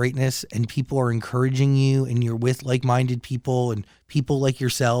around greatness and people are encouraging you and you're with like-minded people and people like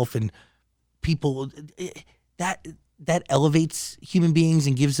yourself and people that elevates human beings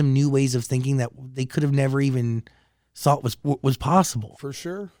and gives them new ways of thinking that they could have never even thought was possible. For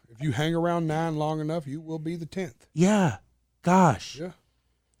sure. If you hang around 9 long enough, you will be the 10th. Yeah. Gosh. Yeah.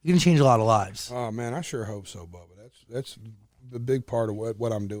 You're going to change a lot of lives. Oh, man, I sure hope so, Bubba. That's the big part of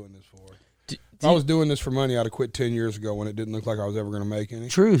what I'm doing this for. If I was doing this for money, I'd have quit 10 years ago when it didn't look like I was ever going to make any.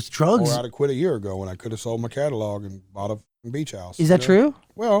 Truth. Drugs. Or I'd have quit a year ago when I could have sold my catalog and bought a beach house. Is that true?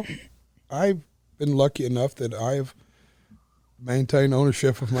 Well, I've been lucky enough that I've maintained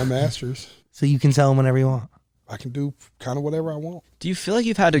ownership of my masters. So you can sell them whenever you want. I can do kind of whatever I want. Do you feel like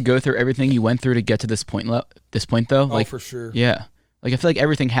you've had to go through everything you went through to get to this point though? Oh, for sure. Yeah. I feel like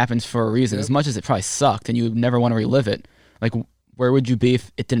everything happens for a reason. Yep. As much as it probably sucked and you would never want to relive it, where would you be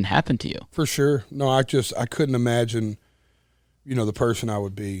if it didn't happen to you? For sure. No, I couldn't imagine, the person I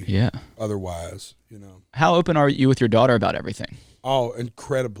would be otherwise, How open are you with your daughter about everything? Oh,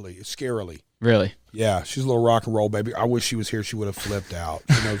 incredibly, scarily. Really? Yeah, she's a little rock and roll baby. I wish she was here. She would have flipped out.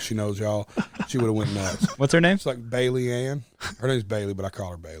 She knows y'all. She would have went nuts. What's her name? It's like Bailey Ann. Her name's Bailey, but I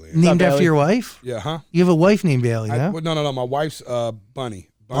call her Bailey Ann. Named after your wife? Yeah, huh? You have a wife named Bailey, no? No. My wife's Bunny.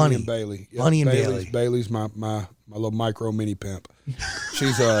 Bunny and Bailey. Yep, Bunny and Bailey. Bailey's my little micro mini pimp.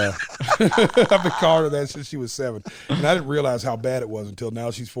 She's I've been calling her that since she was 7, and I didn't realize how bad it was until now.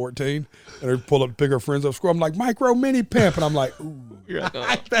 She's 14, and her pick her friends up school. I'm like, micro mini pimp, and I'm like, ooh,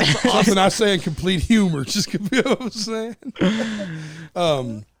 that's awesome. I say in complete humor, just, you know what I'm saying?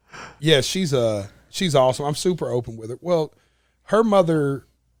 Yeah, she's awesome. I'm super open with her. Well, her mother.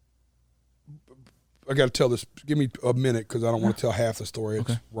 I got to tell this. Give me a minute because I don't want to tell half the story.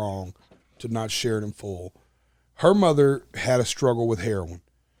 It's wrong to not share it in full. Her mother had a struggle with heroin.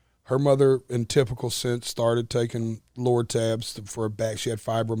 Her mother, in typical sense, started taking Lortabs for her back. She had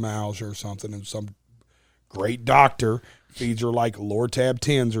fibromyalgia or something, and some great doctor feeds her like Lortab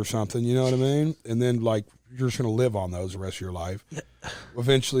 10s or something, you know what I mean? And then, you're just going to live on those the rest of your life. Yeah.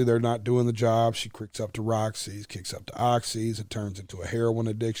 Eventually, they're not doing the job. She kicks up to Roxy's, kicks up to Oxy's. It turns into a heroin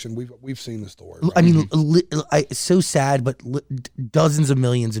addiction. We've seen the story. Right? I mean, it's so sad, but dozens of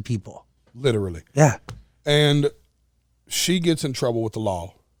millions of people. Literally. Yeah. And she gets in trouble with the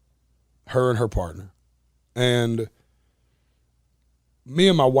law, her and her partner. And me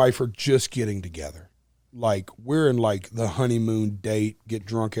and my wife are just getting together. We're in the honeymoon date, get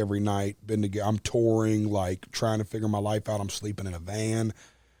drunk every night, been together. I'm touring, trying to figure my life out. I'm sleeping in a van,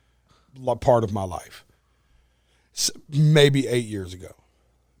 part of my life. Maybe 8 years ago.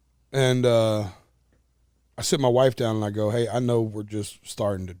 And I sit my wife down and I go, hey, I know we're just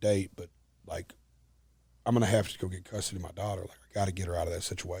starting to date, but like, I'm going to have to go get custody of my daughter. Like, I got to get her out of that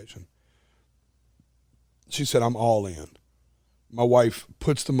situation. She said, I'm all in. My wife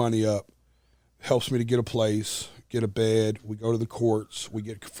puts the money up, helps me to get a place, get a bed. We go to the courts. We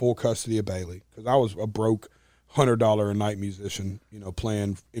get full custody of Bailey because I was a broke $100 a night musician,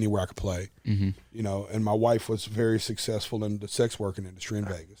 playing anywhere I could play, and my wife was very successful in the sex working industry in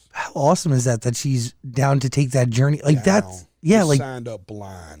Vegas. How awesome is that she's down to take that journey? Like that's, yeah, like signed up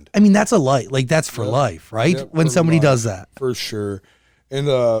blind. I mean, that's a life. Like that's for life, right? Yep, when somebody does that. For sure. And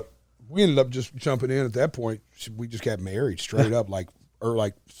we ended up just jumping in at that point. We just got married straight up, like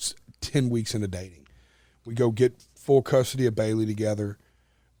 10 weeks into dating. We go get full custody of Bailey together.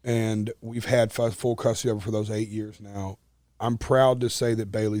 And we've had full custody of her for those 8 years now. I'm proud to say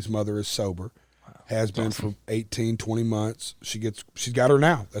that Bailey's mother is sober, has been for 18, 20 months. She's got her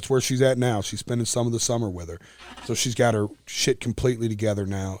now. That's where she's at now. She's spending some of the summer with her. So she's got her shit completely together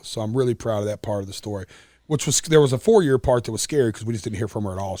now. So I'm really proud of that part of the story, there was a 4-year part that was scary because we just didn't hear from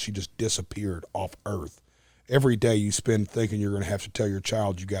her at all. She just disappeared off earth. Every day you spend thinking you're going to have to tell your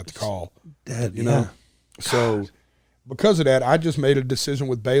child you got the call. Dead, you know? So because of that, I just made a decision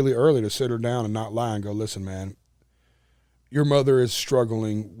with Bailey early to sit her down and not lie and go, listen, man, your mother is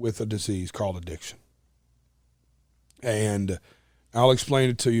struggling with a disease called addiction. And I'll explain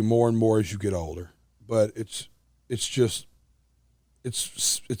it to you more and more as you get older. But it's sad.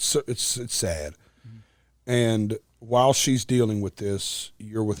 Mm-hmm. And while she's dealing with this,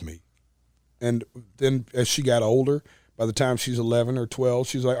 you're with me. And then as she got older, by the time she's 11 or 12,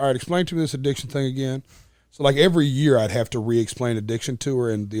 she's like, all right, explain to me this addiction thing again. So like every year I'd have to re-explain addiction to her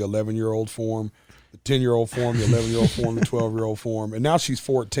in the 11-year-old form, the 10-year-old form, the 11-year-old form, the 12-year-old form. And now she's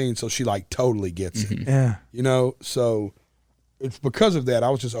 14, so she like totally gets it. Yeah. So it's because of that I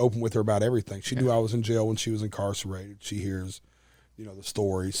was just open with her about everything. She knew I was in jail when she was incarcerated. She hears, the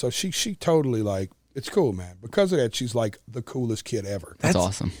story. So she totally like, it's cool, man. Because of that, she's like the coolest kid ever. That's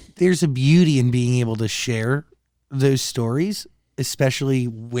awesome. There's a beauty in being able to share those stories, especially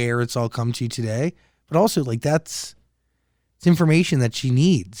where it's all come to today. But also, like, it's information that she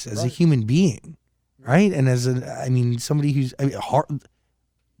needs as a human being, right? And as somebody who's the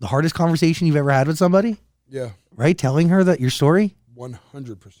hardest conversation you've ever had with somebody. Yeah. Right? Telling her that your story?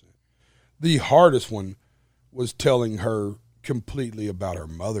 100%. The hardest one was telling her completely about her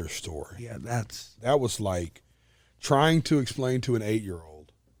mother's story. Yeah, that was like trying to explain to an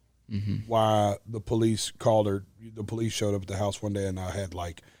 8-year-old why the police called her. The police showed up at the house one day, and I had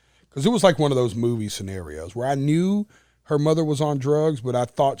because it was like one of those movie scenarios where I knew her mother was on drugs, but I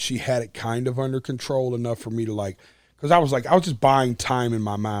thought she had it kind of under control enough for me to because I was just buying time in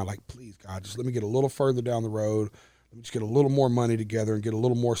my mind. Like, please, God, just let me get a little further down the road. Let me just get a little more money together and get a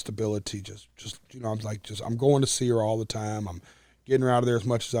little more stability. I'm going to see her all the time. I'm getting her out of there as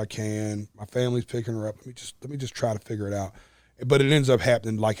much as I can. My family's picking her up. Let me just try to figure it out. But it ends up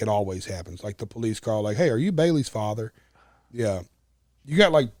happening like it always happens. Like the police call, like, hey, are you Bailey's father? Yeah. You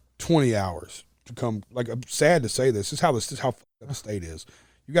got 20 hours to come. I'm sad to say this. This is how the state is.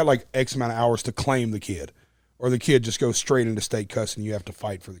 You got X amount of hours to claim the kid, or the kid just goes straight into state custody and you have to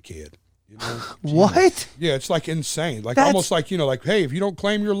fight for the kid. What? Yeah, it's insane. Almost hey, if you don't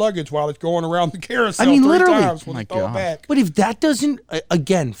claim your luggage while it's going around the carousel literally. 3 times, we'll throw it back. But if that doesn't,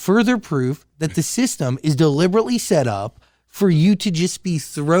 again, further proof that the system is deliberately set up for you to just be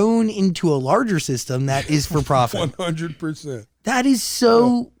thrown into a larger system that is for profit. 100%. That is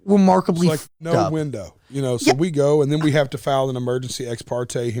so remarkably it's no window. So we go, and then we have to file an emergency ex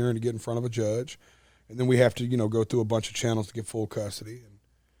parte hearing to get in front of a judge. And then we have to, go through a bunch of channels to get full custody.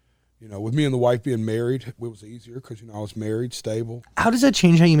 With me and the wife being married, it was easier because, I was married, stable. How does that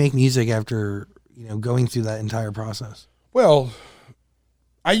change how you make music after, going through that entire process? Well,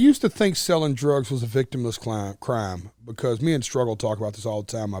 I used to think selling drugs was a victimless crime because me and Struggle talk about this all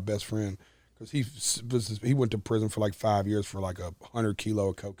the time, my best friend, because he went to prison for 5 years for a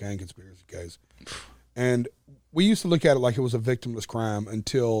 100-kilo cocaine conspiracy case. And we used to look at it like it was a victimless crime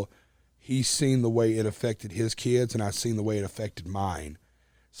until he seen the way it affected his kids and I seen the way it affected mine.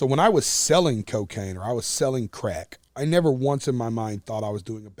 So when I was selling cocaine or I was selling crack, I never once in my mind thought I was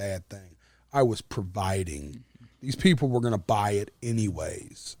doing a bad thing. I was providing. These people were going to buy it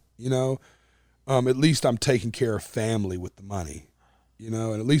anyways, At least I'm taking care of family with the money, and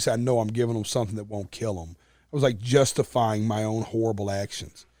at least I know I'm giving them something that won't kill them. I was justifying my own horrible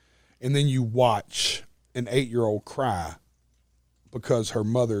actions. And then you watch an 8-year-old cry because her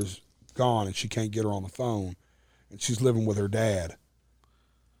mother's gone and she can't get her on the phone and she's living with her dad.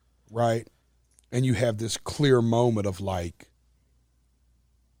 Right? and you have this clear moment of like,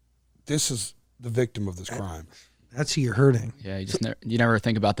 this is the victim of this crime. That's who you're hurting. Yeah, you never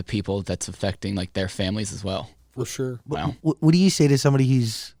think about the people that's affecting like their families as well. For sure. Wow. What do you say to somebody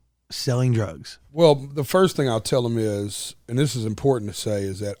who's selling drugs? Well, the first thing I'll tell them is, and this is important to say,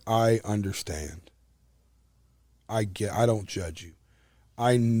 is that I understand. I don't judge you.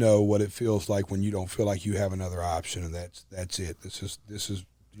 I know what it feels like when you don't feel like you have another option, and that's it. This is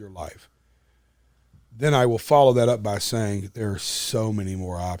your life. Then I will follow that up by saying there are so many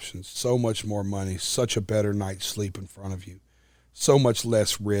more options, so much more money, such a better night's sleep in front of you, so much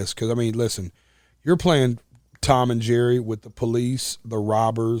less risk. Because, I mean, listen, you're playing Tom and Jerry with the police, the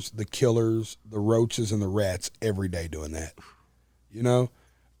robbers, the killers, the roaches, and the rats every day doing that. You know,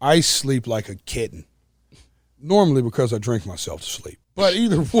 I sleep like a kitten, normally because I drink myself to sleep. But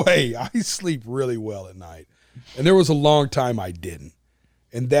either way, I sleep really well at night. And there was a long time I didn't.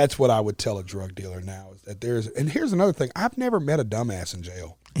 And that's what I would tell a drug dealer now, is that and here's another thing. I've never met a dumbass in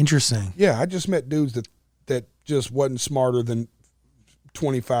jail. Interesting. Yeah, I just met dudes that just wasn't smarter than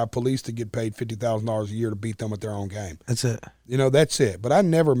 25 police to get paid $50,000 a year to beat them at their own game. That's it. You know, that's it. But I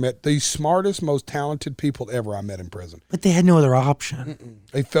never met the smartest, most talented people ever I met in prison. But they had no other option.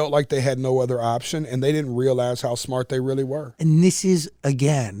 They felt like they had no other option, and they didn't realize how smart they really were. And this is,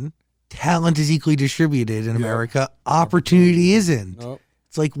 again, talent is equally distributed in America. Opportunity isn't. Nope.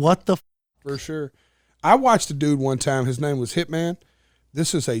 It's like, what the For sure. I watched a dude one time. His name was Hitman.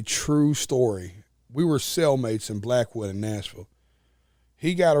 This is a true story. We were cellmates in Blackwood in Nashville.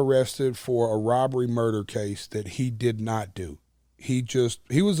 He got arrested for a robbery murder case that he did not do. He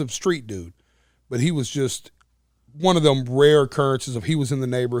was a street dude, but he was just one of them rare occurrences of he was in the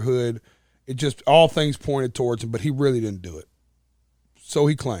neighborhood. It just, all things pointed towards him, but he really didn't do it. So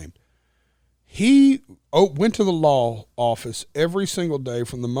he claimed. He went to the law office every single day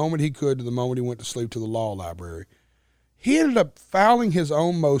from the moment he could to the moment he went to sleep to the law library. He ended up filing his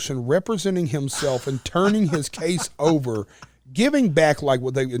own motion, representing himself and turning his case over, giving back, like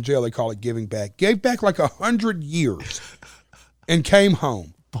what they in jail they call it giving back. Gave back like 100 years and came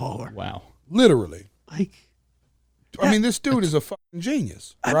home. baller? Wow. Literally. Like, I mean, this dude is a fucking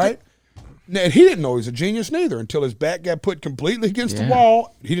genius, right? And he didn't know he was a genius neither until his back got put completely against the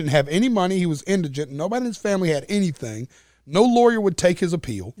wall. He didn't have any money. He was indigent. Nobody in his family had anything. No lawyer would take his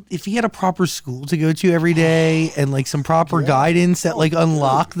appeal. if he had a proper school to go to every day and like some proper guidance that like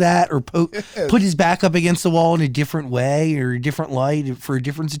unlock that or put his back up against the wall in a different way or a different light for a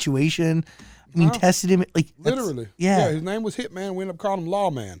different situation. I mean, tested him like Literally. Yeah. His name was Hitman. We ended up calling him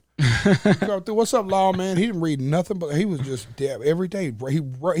Lawman. What's up, Lawman? He didn't read nothing, but he was just every day.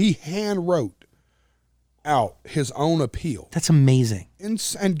 He hand wrote out his own appeal That's amazing.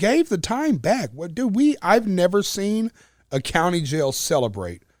 and gave the time back. What I've never seen a county jail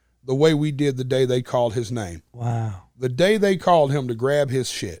celebrate the way we did the day they called his name. Wow. The day they called him to grab his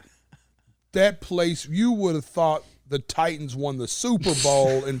shit. That place, you would have thought the Titans won the Super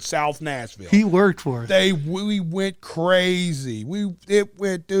Bowl in South Nashville. He worked for it. We went crazy.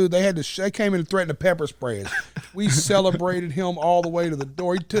 Dude. They came in and threatened to pepper spray us. We celebrated him all the way to the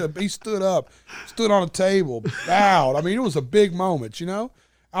door. He stood up, stood on a table, bowed. I mean, it was a big moment, you know?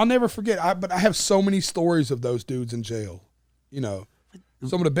 I'll never forget. But I have so many stories of those dudes in jail. You know,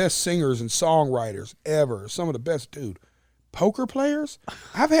 some of the best singers and songwriters ever. Some of the best, dude. Poker players?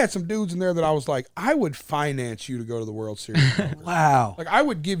 I've had some dudes in there that I was like, I would finance you to go to the World Series. Wow. Like, I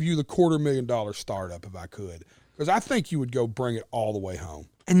would give you the $250,000 startup if I could, because I think you would go bring it all the way home.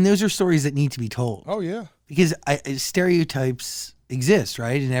 And those are stories that need to be told. Oh, yeah. Because stereotypes exist,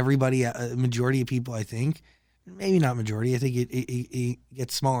 right? And everybody, a majority of people, I think, maybe not majority, I think it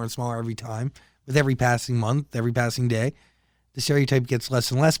gets smaller and smaller every time. With every passing month, every passing day, the stereotype gets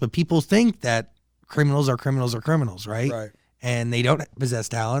less and less. But people think that criminals are criminals, right? Right. And they don't possess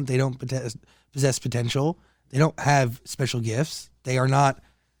talent. They don't possess potential. They don't have special gifts. They are not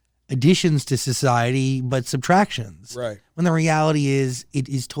additions to society, but subtractions. Right. When the reality is, it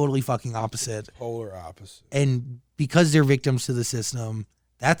is totally fucking opposite. Polar opposite. And because they're victims to the system,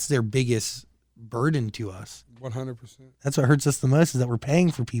 that's their biggest burden to us. 100%. That's what hurts us the most, is that we're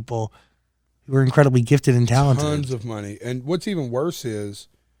paying for people who are incredibly gifted and talented. Tons of money. And what's even worse is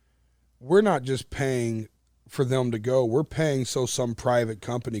we're not just paying for them to go. We're paying so some private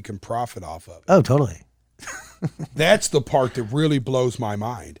company can profit off of it. Oh, totally. That's the part that really blows my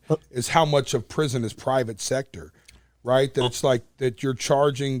mind, is how much of prison is private sector, right? That it's like that you're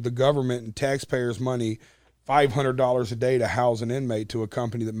charging the government and taxpayers money $500 a day to house an inmate to a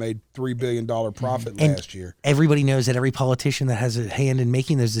company that made $3 billion profit And last year. everybody knows that every politician that has a hand in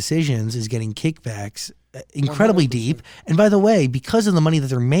making those decisions is getting kickbacks incredibly 100%. deep. And by the way, because of the money that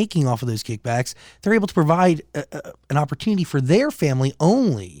they're making off of those kickbacks, they're able to provide an opportunity for their family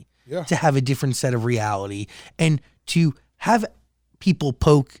only Yeah. to have a different set of reality and to have people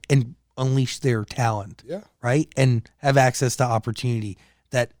poke and unleash their talent, Yeah. right? And have access to opportunity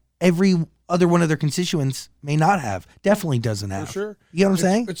that every other one of their constituents may not have, definitely doesn't have. For sure. You know what I'm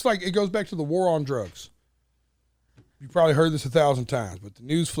saying? It's like it goes back to the war on drugs. You probably heard this 1,000 times, but the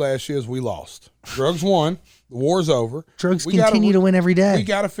news flash is we lost. Drugs won. The war's over. Drugs We gotta continue to win every day. We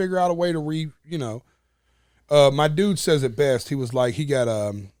got to figure out a way to my dude says it best. He was like, he has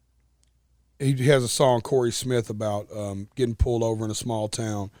a song, Corey Smith, about getting pulled over in a small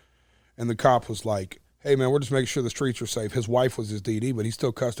town. And the cop was like, hey, man, we're just making sure the streets are safe. His wife was his DD, but he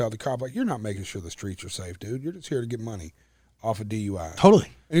still cussed out the cop. Like, you're not making sure the streets are safe, dude. You're just here to get money off of DUI. Totally.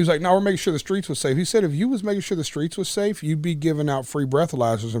 And he was like, no, we're making sure the streets was safe. He said, if you was making sure the streets was safe, you'd be giving out free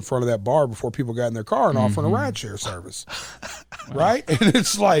breathalyzers in front of that bar before people got in their car and offering a ride share service. Right? And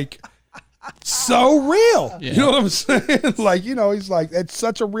it's like, so real. Yeah. You know what I'm saying? Like, he's like, it's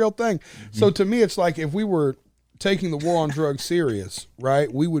such a real thing. So to me, it's like if we were taking the war on drugs serious,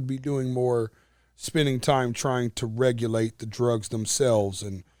 right, we would be doing more spending time trying to regulate the drugs themselves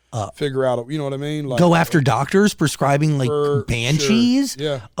and figure out, you know what I mean? Like, Go after doctors prescribing like For banshees.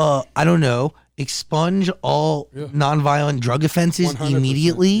 sure. Yeah. I don't know. Expunge all nonviolent drug offenses 100%,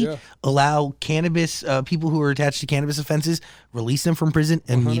 immediately. yeah. Allow cannabis people who are attached to cannabis offenses, release them from prison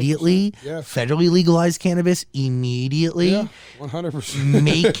immediately. yes. Federally legalize cannabis immediately. Yeah, 100%.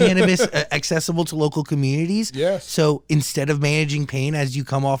 Make cannabis accessible to local communities. Yes. So instead of managing pain as you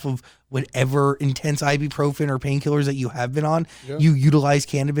come off of whatever intense ibuprofen or painkillers that you have been on, you utilize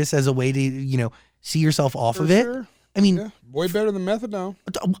cannabis as a way to, see yourself off For of it. sure. I mean, Yeah, way better than methadone.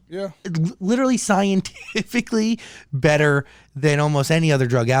 Yeah. literally scientifically better than almost any other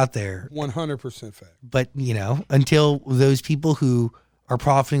drug out there. 100% fact. But, until those people who are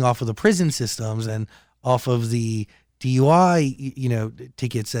profiting off of the prison systems and off of the DUI,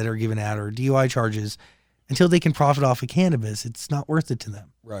 tickets that are given out or DUI charges, until they can profit off of cannabis, it's not worth it to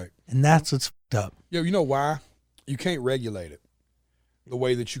them. Right. And that's what's fucked up. Yo, you know why? You can't regulate it the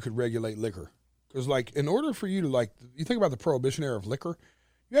way that you could regulate liquor. Because, in order for you to, you think about the prohibition era of liquor,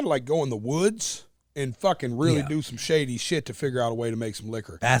 you had to, go in the woods and fucking really do some shady shit to figure out a way to make some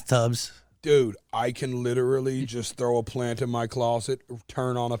liquor. Bathtubs. Dude, I can literally just throw a plant in my closet,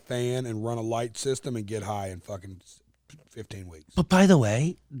 turn on a fan, and run a light system and get high in fucking 15 weeks. But by the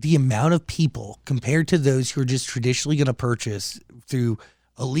way, the amount of people compared to those who are just traditionally going to purchase through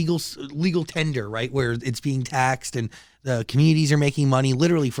a legal tender, right, where it's being taxed and the communities are making money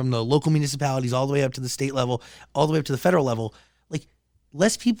literally from the local municipalities all the way up to the state level, all the way up to the federal level,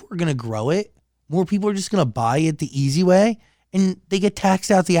 less people are going to grow it. More people are just going to buy it the easy way, and they get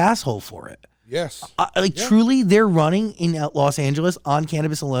taxed out the asshole for it. Yes. Truly, they're running in Los Angeles on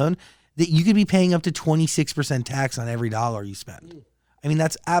cannabis alone that you could be paying up to 26% tax on every dollar you spend. I mean,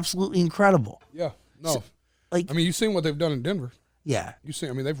 that's absolutely incredible. Yeah. No. So, you've seen what they've done in Denver. Yeah. They've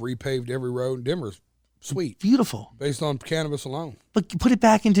repaved every road in Denver's sweet Beautiful. based on cannabis alone. But put it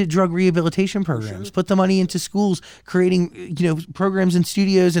back into drug rehabilitation programs. Put the money into schools, creating, programs and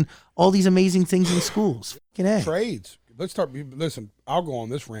studios and all these amazing things in schools. Fucking A. Trades. Listen, I'll go on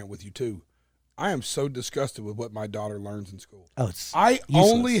this rant with you too. I am so disgusted with what my daughter learns in school. Oh, it's I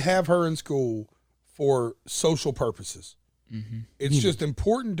useless. only have her in school for social purposes. It's just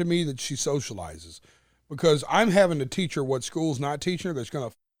important to me that she socializes because I'm having to teach her what school's not teaching her that's going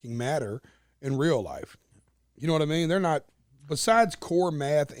to fucking matter in real life. You know what I mean? They're not, besides core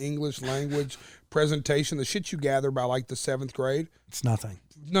math, English, language, presentation, the shit you gather by the 7th grade, It's nothing.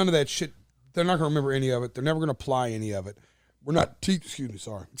 none of that shit, they're not going to remember any of it. They're never going to apply any of it. We're not, excuse me,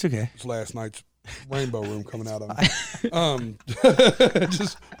 sorry. It's okay. It's last night's rainbow room coming out of me.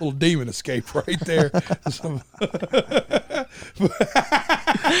 Just a little demon escape right there.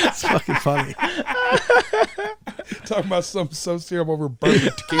 It's fucking funny. Talking about something so serious, I'm over burning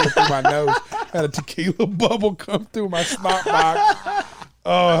tequila through my nose. Had a tequila bubble come through my snot box.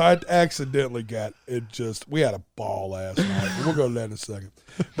 Oh, I accidentally got it. We had a ball last night. We'll go to that in a second.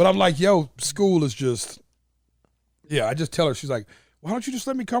 But I'm like, yo, school is just, I just tell her, she's like, why don't you just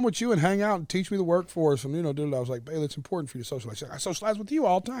let me come with you and hang out and teach me the workforce? And, I was like, Bailey, it's important for you to socialize. She's like, I socialize with you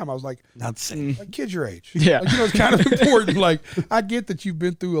all the time. I was like, Not the same. kids your age. Yeah. It's kind of important. I get that you've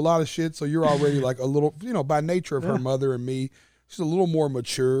been through a lot of shit, so you're already a little, by nature of her mother and me, she's a little more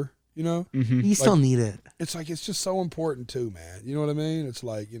mature, You still need it. It's it's just so important too, man. You know what I mean? It's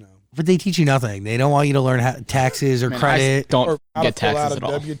But they teach you nothing. They don't want you to learn taxes or Man, I credit. don't Or how get to fill out taxes a at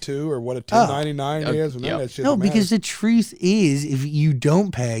all. W-2 or what a 1099 is. And none of that shit No, matters. because the truth is, if you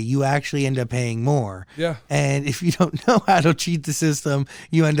don't pay, you actually end up paying more. Yeah. And if you don't know how to cheat the system,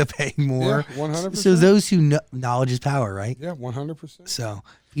 you end up paying more. Yeah, 100%. So those who know, knowledge is power, right? Yeah, 100%. So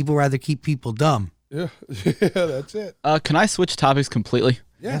people rather keep people dumb. Yeah, yeah, that's it. Can I switch topics completely?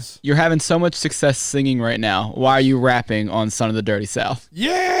 Yes. You're having so much success singing right now. Why are you rapping on Son of the Dirty South?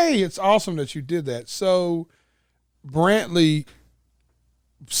 Yay! It's awesome that you did that. So Brantley,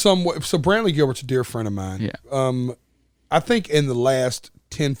 Brantley Gilbert's a dear friend of mine. Yeah. I think in the last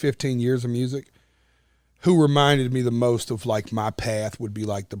 10, 15 years of music, who reminded me the most of like my path would be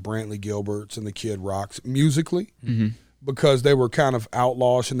like the Brantley Gilberts and the Kid Rocks musically, because they were kind of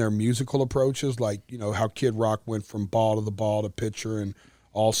outlawish in their musical approaches, like, you know, how Kid Rock went from ball to the ball to pitcher and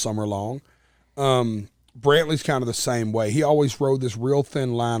all summer long. Brantley's kind of the same way. He always rode this real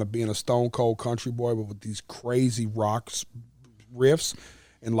thin line of being a stone cold country boy, but with these crazy rocks riffs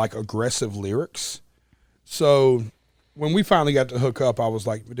and like aggressive lyrics. So when we finally got to hook up, I was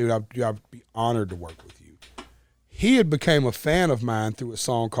like, dude, I'd be honored to work with you. He had became a fan of mine through a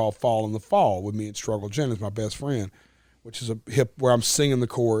song called Fall in the Fall with me and Struggle Jennings, my best friend, which is a hip where I'm singing the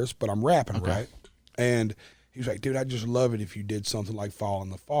chorus, but I'm rapping, right? And he was like, dude, I just love it if you did something like Fall in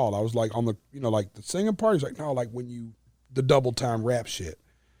the Fall. I was like, on the, you know, like the singing part, he's like, no, like when you, the double time rap shit.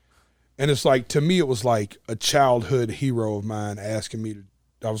 And it's like, to me, it was like a childhood hero of mine asking me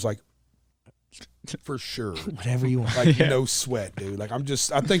to, I was like, for sure. Whatever you want. Like, no sweat, dude. Like,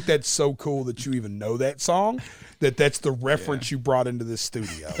 I think that's so cool that you even know that song, that's the reference you brought into this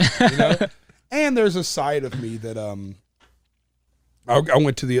studio, you know? And there's a side of me that, I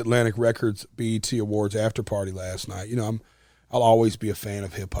went to the Atlantic Records BET Awards after party last night. You know, I'll always be a fan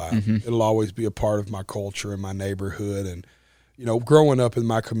of hip hop. It'll always be a part of my culture and my neighborhood. And, you know, growing up in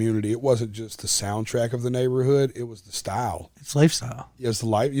my community, it wasn't just the soundtrack of the neighborhood; it was the style. It's lifestyle. It was the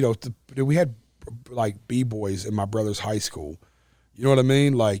life. You know, we had like b-boys in my brother's high school. You know what I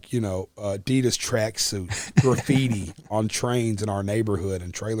mean? Like, you know, Adidas tracksuit, graffiti on trains in our neighborhood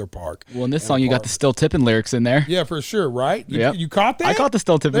and trailer park. Well, in this song, you got the Still Tippin' lyrics in there. Yeah, for sure, right? Yep. You caught that? I caught the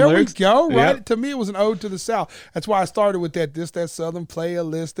Still Tippin' there lyrics. There we go, right? Yep. To me, it was an ode to the South. That's why I started with that Southern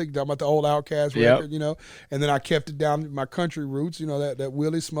playalistic, talking about the old Outkast record, you know, and then I kept it down to my country roots, you know, that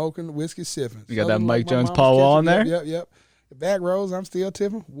Willie smoking, whiskey sipping. You got that Mike Jones, Paul Wall in there? Yep. The back rows, I'm still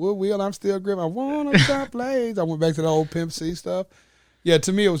tipping. Wood wheel, I'm still gripping. I want to top blades. I went back to the old Pimp C stuff. Yeah,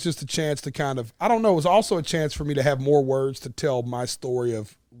 to me, it was just a chance to kind of, I don't know, it was also a chance for me to have more words to tell my story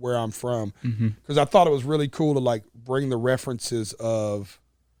of where I'm from. Because I thought it was really cool to, like, bring the references of,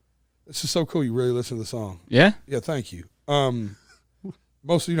 this is so cool, you really listen to the song. Yeah? Yeah, thank you.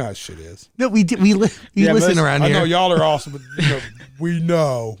 Most of you know how shit is. No, we listen around I here. know y'all are awesome, but you know, we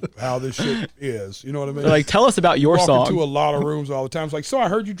know how this shit is. You know what I mean? Like, tell us about your Walk song. into a lot of rooms all the time. It's like, so I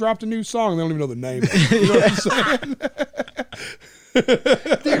heard you dropped a new song, and they don't even know the name of it. You know what I'm saying?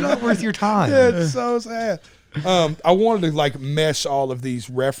 They're not worth your time. Yeah, it's so sad. I wanted to like mesh all of these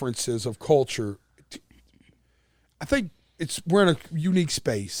references of culture. I think we're in a unique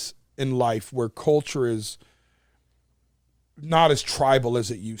space in life where culture is not as tribal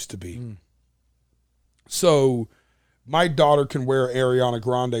as it used to be. So my daughter can wear an Ariana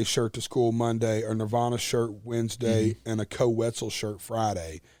Grande shirt to school Monday, or Nirvana shirt Wednesday, and a Co Wetzel shirt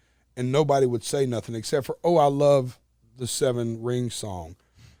Friday, and nobody would say nothing except for, oh, I love the 7 Rings song.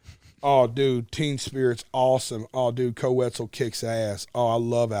 Oh, dude, Teen Spirit's awesome. Oh, dude, Co Wetzel kicks ass. Oh, I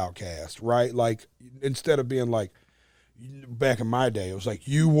love Outkast, right? Like, instead of being like, back in my day, it was like,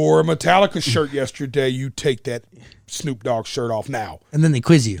 you wore a Metallica shirt yesterday, you take that Snoop Dogg shirt off now. And then they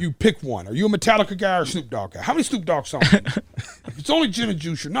quiz you. You pick one. Are you a Metallica guy or a Snoop Dogg guy? How many Snoop Dogg songs? If it's only Gin and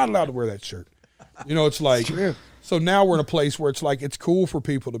Juice, you're not allowed to wear that shirt. You know, it's like, so now we're in a place where it's like, it's cool for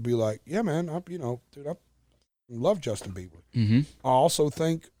people to be like, yeah, man, I love Justin Bieber. I also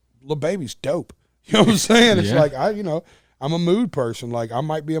think Lil Baby's dope. You know what I'm saying? It's like, I'm a mood person. Like, I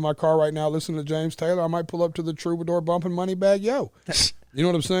might be in my car right now listening to James Taylor. I might pull up to the Troubadour bumping Moneybag Yo. You know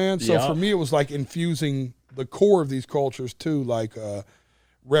what I'm saying? So for me, it was like infusing the core of these cultures too, like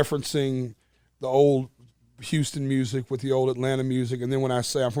referencing the old Houston music with the old Atlanta music. And then when I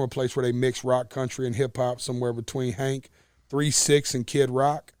say I'm from a place where they mix rock, country, and hip-hop, somewhere between Hank 3-6 and Kid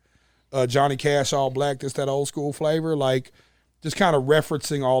Rock, Johnny Cash, All Black, just that old school flavor, like just kind of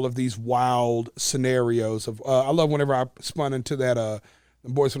referencing all of these wild scenarios of, I love whenever I spun into that, the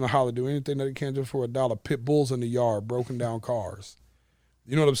boys from the Holler do anything that they can do for $1, pit bulls in the yard, broken down cars.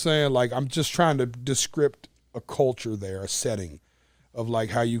 You know what I'm saying? Like, I'm just trying to descript a culture there, a setting of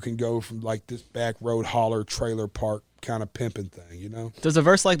like how you can go from like this back road holler trailer park kind of pimping thing, you know? Does a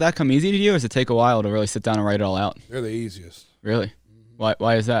verse like that come easy to you, or does it take a while to really sit down and write it all out? They're the easiest. Really?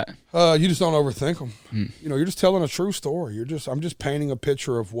 Why is that? You just don't overthink them. You know, you're just telling a true story. I'm just painting a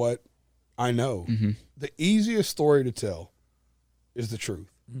picture of what I know. The easiest story to tell is the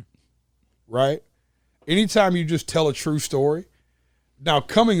truth, right? Anytime you just tell a true story, now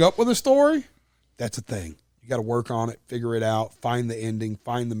coming up with a story, that's a thing. You got to work on it, figure it out, find the ending,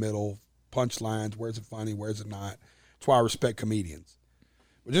 find the middle, punchlines, where's it funny, where's it not. That's why I respect comedians.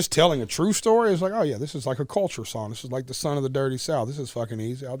 But just telling a true story is like, oh, yeah, this is like a culture song. This is like the Son of the Dirty South. This is fucking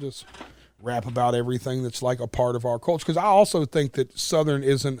easy. I'll just rap about everything that's like a part of our culture. Because I also think that Southern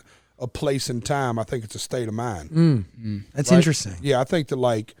isn't a place in time. I think it's a state of mind. That's right? interesting. Yeah, I think that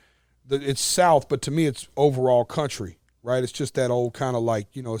like it's South, but to me it's overall country, right? It's just that old kind of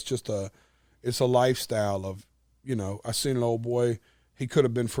like, you know, it's a lifestyle of, you know, I seen an old boy, he could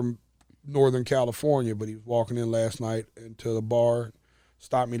have been from Northern California, but he was walking in last night into the bar,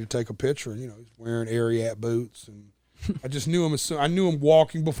 stopped me to take a picture, and, you know, he's wearing Ariat boots, and I just knew him I knew him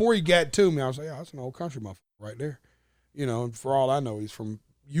walking. Before he got to me, I was like, yeah, that's an old country motherfucker right there. You know, and for all I know, he's from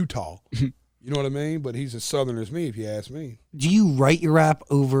Utah. You know what I mean? But he's as Southern as me, if you ask me. Do you write your rap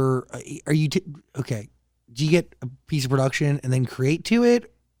over, okay, do you get a piece of production and then create to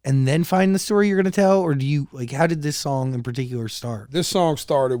it and then find the story you're going to tell? Or do you, like, how did this song in particular start? This song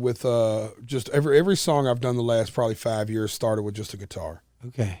started with just every song I've done the last probably 5 years started with just a guitar.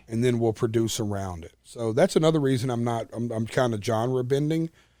 Okay. And then we'll produce around it. So that's another reason I'm kind of genre bending,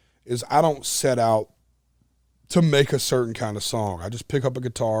 is I don't set out to make a certain kind of song. I just pick up a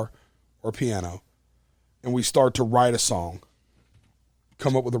guitar or piano and we start to write a song,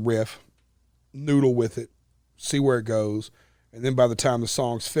 come up with a riff, noodle with it, see where it goes. And then by the time the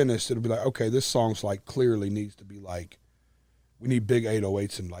song's finished, it'll be like, okay, this song's like clearly needs to be like, we need big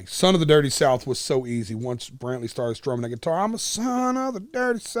 808s. And like Son of the Dirty South was so easy. Once Brantley started strumming that guitar, I'm a son of the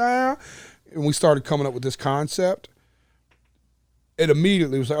dirty South. And we started coming up with this concept. It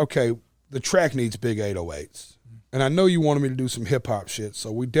immediately was like, okay, the track needs big 808s. And I know you wanted me to do some hip hop shit.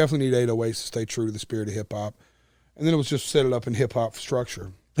 So we definitely need 808s to stay true to the spirit of hip hop. And then it was just set it up in hip hop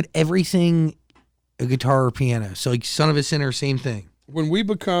structure. But everything, a guitar or piano. So like Son of a Sinner, same thing.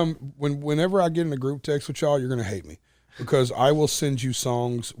 Whenever I get in a group text with y'all, you're going to hate me. Because I will send you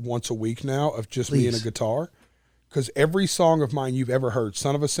songs once a week now of just me and a guitar. Because every song of mine you've ever heard,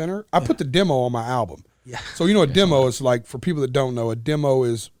 Son of a Sinner, I put the demo on my album. Yeah. So you know a demo is like, for people that don't know, a demo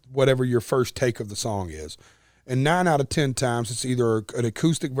is whatever your first take of the song is. And 9 out of 10 times it's either an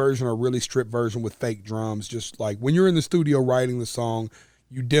acoustic version or a really stripped version with fake drums. Just like when you're in the studio writing the song,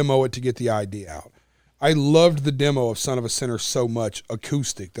 you demo it to get the idea out. I loved the demo of Son of a Sinner so much,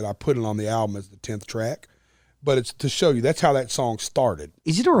 acoustic, that I put it on the album as the 10th track. But it's to show you that's how that song started.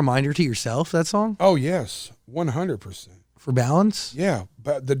 Is it a reminder to yourself, that song? Oh, yes, 100%. For balance? Yeah,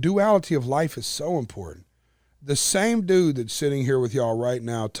 but the duality of life is so important. The same dude that's sitting here with y'all right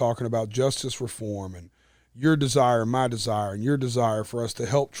now talking about justice reform and your desire, my desire, and your desire for us to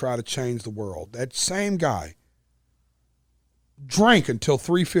help try to change the world, that same guy drank until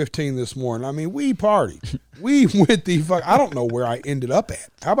 3:15 this morning. I mean, we partied. We went the fuck. I don't know where I ended up at.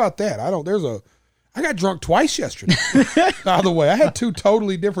 How about that? I got drunk twice yesterday. By the way, I had 2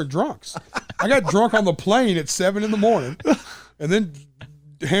 totally different drunks. I got drunk on the plane at 7 in the morning and then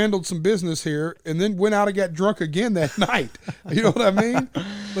handled some business here and then went out and got drunk again that night. You know what I mean?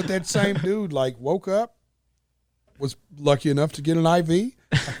 But that same dude like woke up, was lucky enough to get an IV.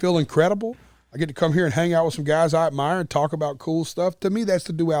 I feel incredible. I get to come here and hang out with some guys I admire and talk about cool stuff. To me, that's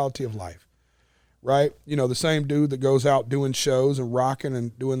the duality of life, right? You know, the same dude that goes out doing shows and rocking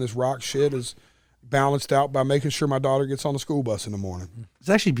and doing this rock shit is balanced out by making sure my daughter gets on the school bus in the morning. It's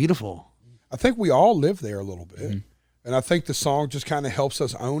actually beautiful. I think we all live there a little bit. Mm-hmm. And I think the song just kind of helps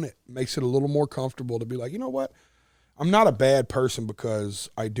us own it, makes it a little more comfortable to be like, you know what? I'm not a bad person because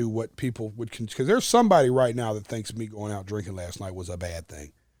I do what people would, because there's somebody right now that thinks me going out drinking last night was a bad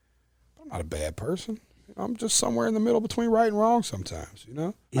thing. I'm not a bad person. I'm just somewhere in the middle between right and wrong sometimes, you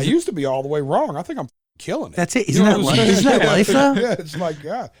know? I used to be all the way wrong. I think I'm killing it. That's it. Isn't that life though? Yeah, it's like,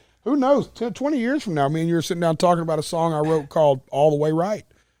 God, who knows? 20 years from now, me and you are sitting down talking about a song I wrote called All the Way Right.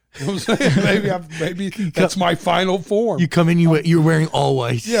 You know what I'm saying? Maybe that's my final form. You come in, you're wearing all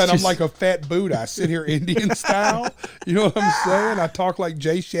white. Yeah, and I'm like a fat Buddha. I sit here Indian style. You know what I'm saying? I talk like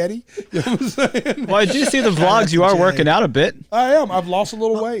Jay Shetty. You know what I'm saying? Well, I do see the vlogs. You are working out a bit. I am. I've lost a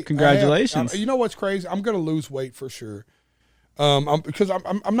little weight. Congratulations. You know what's crazy? I'm going to lose weight for sure. Because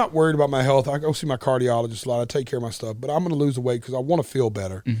I'm not worried about my health. I go see my cardiologist a lot. I take care of my stuff. But I'm going to lose the weight because I want to feel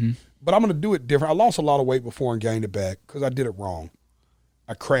better. Mm-hmm. But I'm going to do it different. I lost a lot of weight before and gained it back because I did it wrong.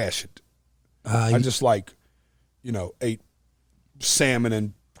 I crashed it. I just like ate salmon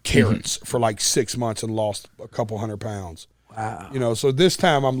and carrots for like 6 months and lost a couple 100 pounds. Wow. So this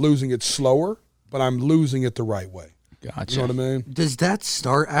time I'm losing it slower, but I'm losing it the right way. Gotcha. You know what I mean? Does that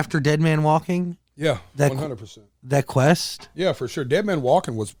start after Dead Man Walking? Yeah, That- 100%. That quest? Yeah, for sure. Dead Man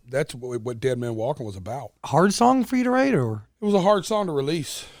Walking that's what Dead Man Walking was about. Hard song for you to write, or It was a hard song to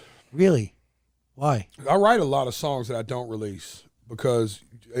release. really? Why? I write a lot of songs that I don't release because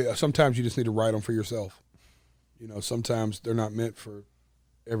sometimes you just need to write them for yourself. Sometimes they're not meant for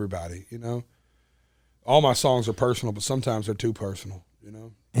everybody, All my songs are personal, but sometimes they're too personal,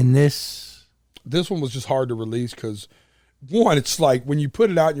 And this, This one was just hard to release because, one, it's like when you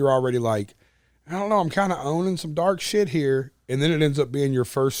put it out, you're already like, I don't know, I'm kind of owning some dark shit here. And then it ends up being your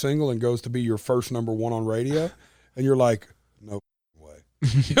first single and goes to be your first #1 on radio. And you're like, no way.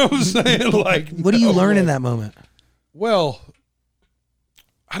 You know what I'm saying? Like, what do you no learn in way. that moment? Well,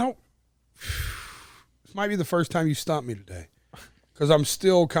 this might be the first time you stumped me today because I'm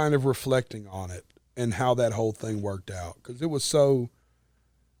still kind of reflecting on it and how that whole thing worked out because it was so.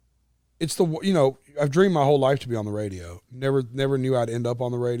 I've dreamed my whole life to be on the radio. Never knew I'd end up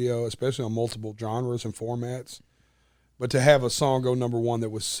on the radio, especially on multiple genres and formats. But to have a song go #1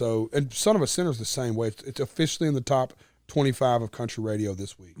 that was so, and Son of a Sinner's the same way. It's officially in the top 25 of country radio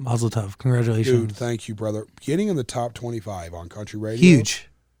this week. Mazel tov. Congratulations. Dude, thank you, brother. Getting in the top 25 on country radio. Huge.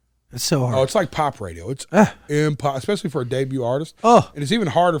 It's so hard. Oh, it's like pop radio. It's especially for a debut artist. Oh. And it's even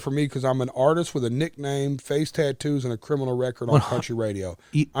harder for me because I'm an artist with a nickname, face tattoos, and a criminal record on country radio.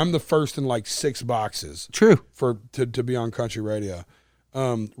 I'm the first in like 6 boxes True. to be on country radio.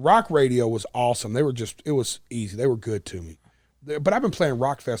 Rock radio was awesome. It was easy. They were good to me. But I've been playing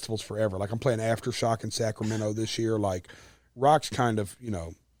rock festivals forever. Like I'm playing Aftershock in Sacramento this year. Like rock's kind of,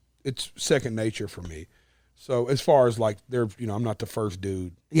 it's second nature for me. So as far as like I'm not the first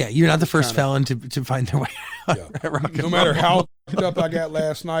dude. Yeah, you're not the first felon to find their way out. Yeah. at rock and No roll. matter how fucked up I got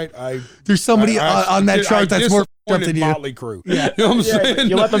last night, There's somebody on that chart that's more fucked up than you. Motley Crue. Yeah. You know what I'm saying?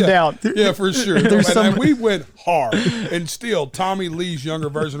 You let them down. Yeah, for sure. There's And we went hard, and still Tommy Lee's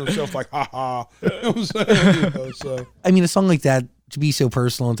younger version of himself, like, ha ha. You know what I'm saying? So I mean, a song like that to be so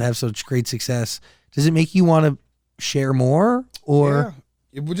personal and to have such great success, does it make you want to share more? Or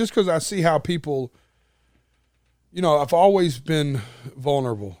just because I see how people, I've always been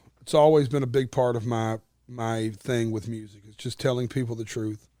vulnerable. It's always been a big part of my thing with music. It's just telling people the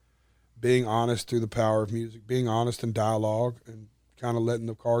truth, being honest through the power of music, being honest in dialogue, and kind of letting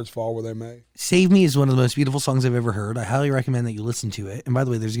the cards fall where they may. Save Me is one of the most beautiful songs I've ever heard. I highly recommend that you listen to it. And by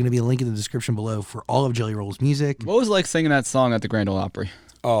the way, there's going to be a link in the description below for all of Jelly Roll's music. What was it like singing that song at the Grand Ole Opry?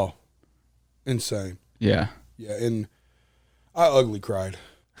 Oh, insane. Yeah. Yeah, and I ugly cried.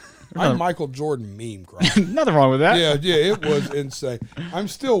 I Michael Jordan meme cried. Nothing wrong with that. Yeah, it was insane. I'm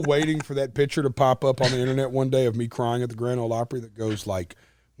still waiting for that picture to pop up on the internet one day of me crying at the Grand Ole Opry that goes like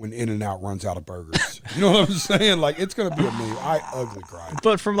when In-N-Out runs out of burgers. You know what I'm saying? Like it's gonna be a meme. I ugly cried.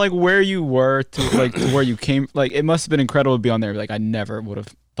 But from like where you were to like to where you came, like it must have been incredible to be on there. Like I never would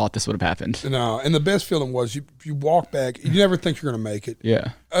have thought this would have happened. No, and the best feeling was you walk back. You never think you're gonna make it.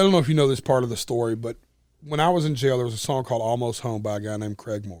 Yeah. I don't know if you know this part of the story, but when I was in jail, there was a song called "Almost Home" by a guy named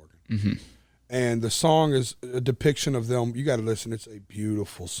Craig Morgan. Mm-hmm. And the song is a depiction of them. You got to listen. It's a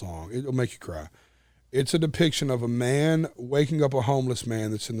beautiful song. It'll make you cry. It's a depiction of a man waking up a homeless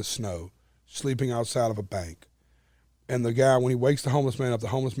man that's in the snow, sleeping outside of a bank. And the guy, when he wakes the homeless man up, the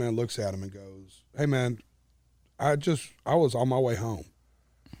homeless man looks at him and goes, "Hey man, I was on my way home.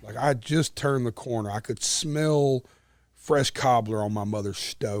 Like I just turned the corner. I could smell fresh cobbler on my mother's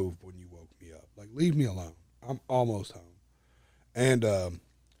stove when you woke me up. Like leave me alone. I'm almost home." And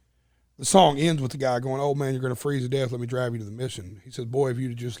the song ends with the guy going, "Oh man, you're going to freeze to death. Let me drive you to the mission." He says, "Boy, if you'd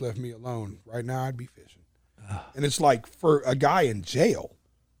have just left me alone, right now I'd be fishing." And it's like for a guy in jail,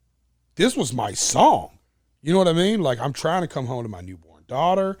 this was my song. You know what I mean? Like I'm trying to come home to my newborn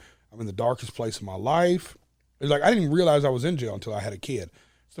daughter. I'm in the darkest place of my life. It's like I didn't even realize I was in jail until I had a kid.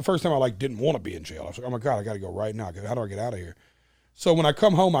 It's the first time I didn't want to be in jail. I was like, "Oh my God, I got to go right now. How do I get out of here?" So when I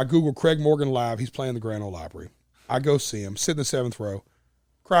come home, I Google Craig Morgan live. He's playing the Grand Ole Opry. I go see him, sit in the 7th row.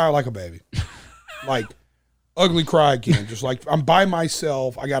 Cry like a baby. Like, ugly cry again. Just like, I'm by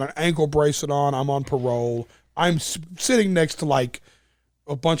myself. I got an ankle bracelet on. I'm on parole. I'm sitting next to, like,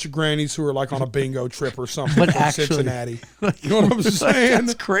 a bunch of grannies who are, like, on a bingo trip or something But from actually- Cincinnati. You know what I'm saying?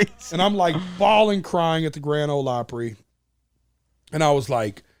 That's crazy. And I'm, like, bawling, crying at the Grand Ole Opry. And I was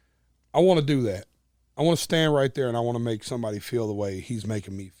like, I want to do that. I want to stand right there, and I want to make somebody feel the way he's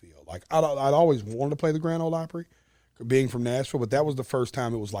making me feel. Like, I'd always wanted to play the Grand Ole Opry, being from Nashville, but that was the first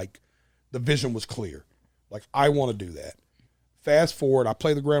time it was like the vision was clear. Like, I want to do that. Fast forward, I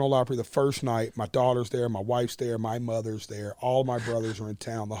play the Grand Ole Opry the first night. My daughter's there, my wife's there, my mother's there. All my brothers are in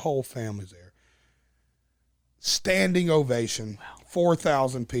town. The whole family's there. Standing ovation,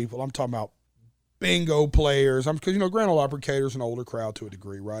 4,000 people. I'm talking about bingo players. Because, Grand Ole Opry caters an older crowd to a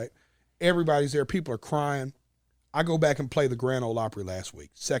degree, right? Everybody's there. People are crying. I go back and play the Grand Ole Opry last week,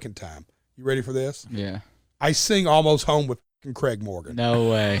 second time. You ready for this? Yeah. I sing Almost Home with Craig Morgan. No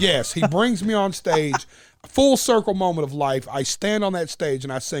way. Yes, he brings me on stage. Full circle moment of life. I stand on that stage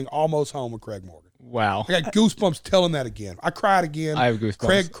and I sing Almost Home with Craig Morgan. Wow. I got goosebumps telling that again. I cried again. I have goosebumps.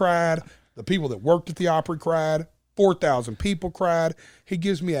 Craig cried. The people that worked at the Opry cried. 4,000 people cried. He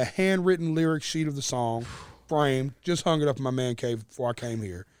gives me a handwritten lyric sheet of the song, framed. Just hung it up in my man cave before I came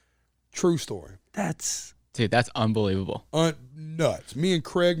here. True story. Dude, that's unbelievable. Nuts. Me and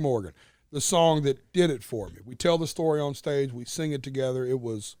Craig Morgan, the song that did it for me. We tell the story on stage. We sing it together. It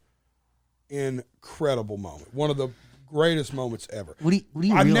was incredible moment. One of the greatest moments ever. What do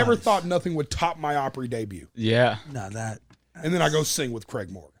you I never realize? thought nothing would top my Opry debut. Yeah. No, that. And then I go sing with Craig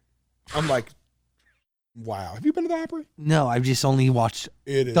Morgan. I'm like, wow. Have you been to the Opry? No, I've just only watched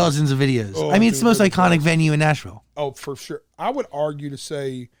It is. dozens of videos. Oh, I mean, it's dude, the most really iconic close. venue in Nashville. Oh, for sure. I would argue to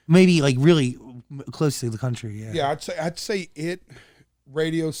say, Maybe like really close to the country. Yeah. yeah, I'd say it,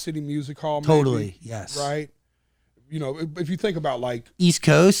 Radio City Music Hall. Maybe, Totally. Yes. right? If you think about like, East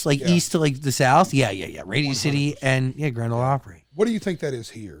Coast, like Yeah. east to like the south. Yeah. Radio City 100%. and Grand Ole Opry. what do you think that is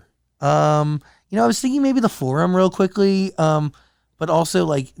here? I was thinking maybe the Forum real quickly. But also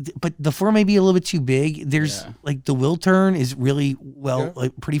but the Forum may be a little bit too big. There's Yeah. like the Wiltern is really Yeah.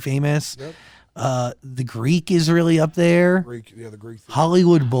 like pretty famous. Yep. The Greek is really up there. The Greek theater.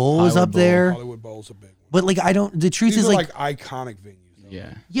 Hollywood Bowl is Hollywood up Bowl. there. Hollywood Bowl's a big one. But like the truth These is are like iconic venues. Though.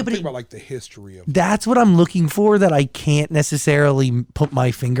 Yeah. Yeah, but think it- about like the history of. that's what I'm looking for that I can't necessarily put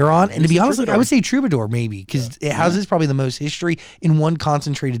my finger on. And to be honest, like, I would say Troubadour maybe because it houses probably the most history in one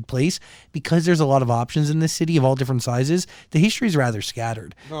concentrated place because there's a lot of options in this city of all different sizes. The history is rather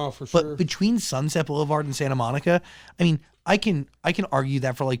scattered. No, for But sure. between Sunset Boulevard and Santa Monica, I mean, I can argue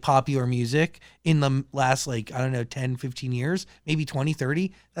that for like popular music in the last 10, 15 years, maybe 20,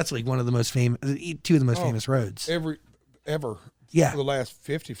 30, that's like one of the most famous, two of the most famous roads. Ever. Yeah. For the last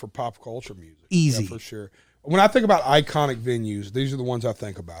 50 for pop culture music. Easy. Yeah, for sure. When I think about iconic venues, these are the ones I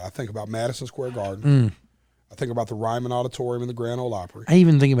think about. I think about Madison Square Garden. I think about the Ryman Auditorium and the Grand Ole Opry. I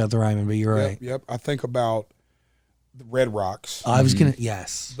even think about the Ryman, but you're right. Yep. I think about the Red Rocks, I was gonna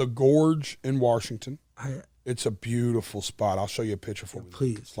yes. the Gorge in Washington. It's a beautiful spot. I'll show you a picture for you.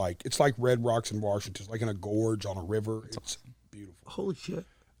 please. It's like Red Rocks in Washington. It's like in a gorge on a river. It's beautiful. Holy shit.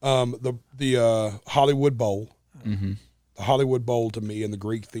 The Hollywood Bowl. Mm-hmm. The Hollywood Bowl to me and the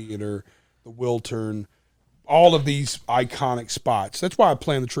Greek Theater, the Wiltern, all of these iconic spots. That's why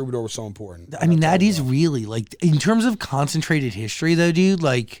playing the Troubadour was so important. I mean, that is really like in terms of concentrated history, though, dude.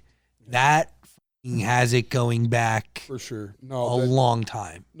 Like that has it going back For sure. a No, long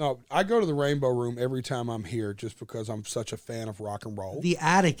time. I go to the Rainbow Room every time I'm here just because I'm such a fan of rock and roll. The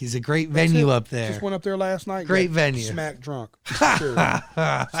Attic is a great venue it. up there. Just went up there last night. Great got venue. Smack drunk. For sure.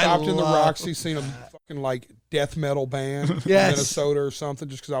 Stopped in the Roxy, seen a fucking like death metal band from Yes. Minnesota or something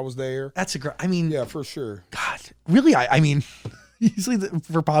just because I was there. That's a great. I mean, Yeah, for sure. God, really? I mean, usually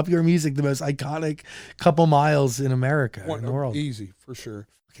for popular music, the most iconic couple miles in America, in the world. Easy, for sure.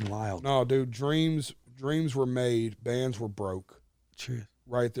 Fucking wild. No, dude, dreams were made, bands were broke Truth.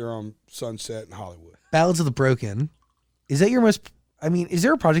 right there on Sunset and Hollywood. Ballads of the Broken. Is that your most? I mean, is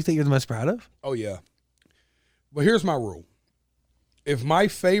there a project that you're the most proud of? Oh, yeah. But here's my rule. If my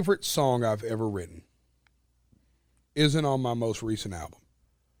favorite song I've ever written isn't on my most recent album,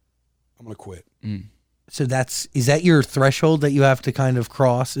 I'm going to quit. So is that your threshold that you have to kind of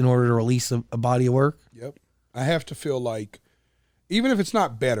cross in order to release a body of work? Yep. I have to feel like, even if it's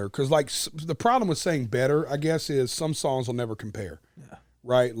not better, because like the problem with saying better, I guess, is some songs will never compare. Yeah.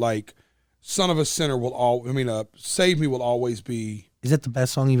 Right? Like Son of a Sinner Save Me will always be, Is that the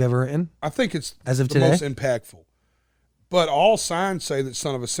best song you've ever written? I think it's As of the today? most impactful. But all signs say that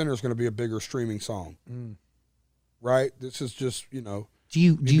Son of a Sinner is going to be a bigger streaming song. Right? This is just, Do me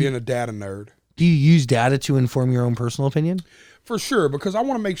you being a data nerd. do you use data to inform your own personal opinion? For sure, because I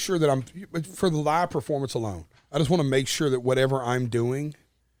want to make sure that for the live performance alone, I just want to make sure that whatever I'm doing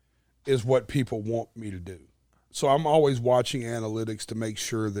is what people want me to do. So I'm always watching analytics to make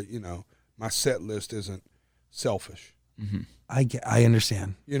sure that, my set list isn't selfish. I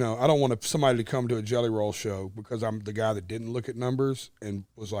understand. I don't want somebody to come to a Jelly Roll show because I'm the guy that didn't look at numbers and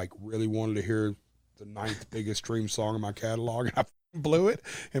was like really wanted to hear the 9th biggest stream song in my catalog. And I blew it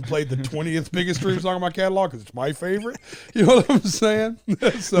and played the 20th biggest stream song on my catalog because it's my favorite. You know what I'm saying?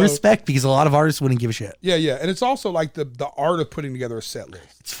 So, Respect, because a lot of artists wouldn't give a shit. yeah. And it's also like the art of putting together a set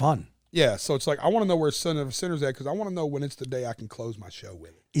list. It's fun. Yeah, so it's like I want to know where Son of a Sinner's at because I want to know when it's the day I can close my show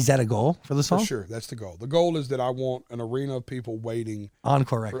with it. Is that a goal for the For song? sure, that's the goal. The goal is that I want an arena of people waiting.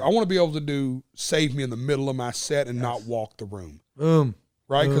 Encore record. I want to be able to do Save Me in the middle of my set and not walk the room. Boom.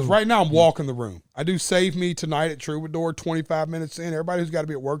 Right? Because right now I'm walking the room. I do Save Me tonight at Troubadour, 25 minutes in. Everybody who's got to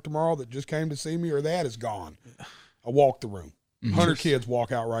be at work tomorrow that just came to see me or that is gone. I walk the room. 100 kids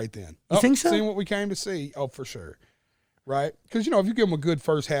walk out right then. You think so? Seeing what we came to see? Oh, for sure. Right? Because, if you give them a good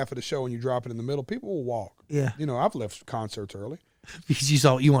first half of the show and you drop it in the middle, people will walk. Yeah. I've left concerts early. Because you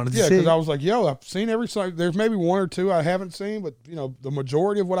saw what you wanted to Yeah, see. because I was like, I've seen every song. There's maybe one or two I haven't seen, but, the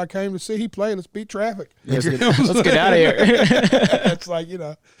majority of what I came to see, he played. Let's beat traffic. Let's get out of here. It's like,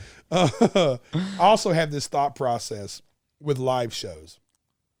 I also have this thought process with live shows.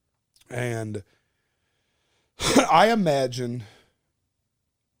 And I imagine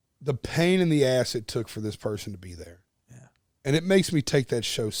the pain in the ass it took for this person to be there. Yeah. And it makes me take that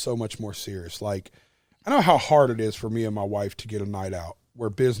show so much more serious. Like, I know how hard it is for me and my wife to get a night out where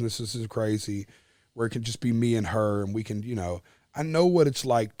business is crazy, where it can just be me and her and we can, I know what it's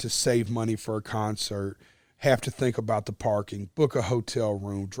like to save money for a concert, have to think about the parking, book a hotel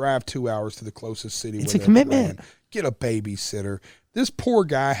room, drive 2 hours to the closest city. It's where a they're commitment. playing, get a babysitter. This poor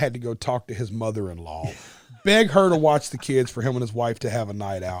guy had to go talk to his mother-in-law, beg her to watch the kids for him and his wife to have a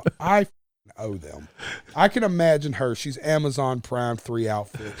night out. I owe them. I can imagine her. She's Amazon Prime 3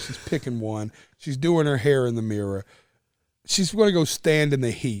 outfits. She's picking one. She's doing her hair in the mirror. She's going to go stand in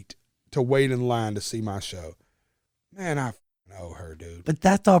the heat to wait in line to see my show. Man, I owe her, dude. But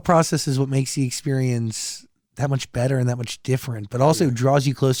that thought process is what makes the experience that much better and that much different, but also draws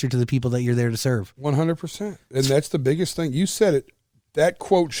you closer to the people that you're there to serve. 100%. And that's the biggest thing. You said it. That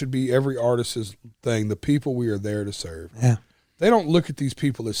quote should be every artist's thing, the people we are there to serve. Yeah. They don't look at these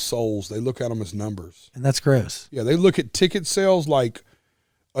people as souls. They look at them as numbers. And that's gross. Yeah, they look at ticket sales like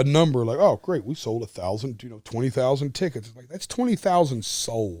a number, like, oh, great, we sold 20,000 tickets. Like, that's 20,000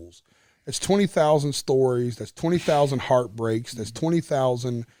 souls. That's 20,000 stories. That's 20,000 heartbreaks. That's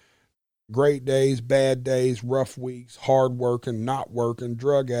 20,000 great days, bad days, rough weeks, hard working, not working,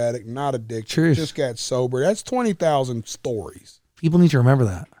 drug addict, not addicted, Truth. just got sober. That's 20,000 stories People need to remember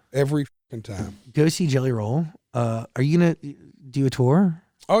that. every fucking time. Go see Jelly Roll. Are you going to do a tour?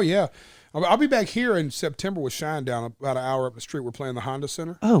 Oh, yeah. I'll be back here in September with Shinedown, about an hour up the street. We're playing the Honda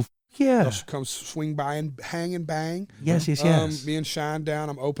Center. Oh, yeah. They'll come swing by and hang and bang. Yes. Me and Shinedown,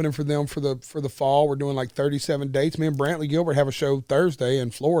 I'm opening for them for the fall. We're doing like 37 dates. Me and Brantley Gilbert have a show Thursday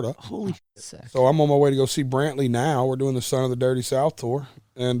in Florida. Holy Sick. So I'm on my way to go see Brantley now. We're doing the Son of the Dirty South tour,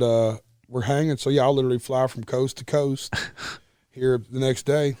 and we're hanging. So yeah, I'll literally fly from coast to coast here the next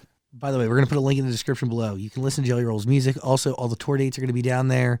day. By the way, we're going to put a link in the description below. You can listen to Jelly Roll's music. Also, all the tour dates are going to be down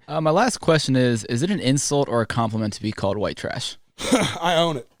there. My last question is it an insult or a compliment to be called white trash? I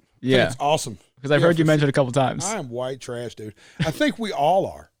own it. I think Yeah. it's awesome. Because I've Yeah, heard you for mention it a couple times. I am white trash, dude. I think we all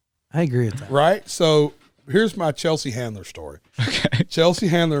are. I agree with that. Right? So here's my Chelsea Handler story. Okay. Chelsea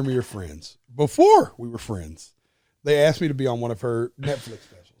Handler and me are friends. Before we were friends, they asked me to be on one of her Netflix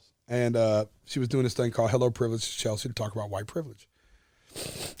specials. And she was doing this thing called Hello Privilege Chelsea to talk about white privilege.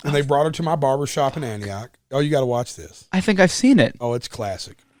 And they brought her to my barber shop in Antioch. Oh, you got to watch this. I think I've seen it. Oh, it's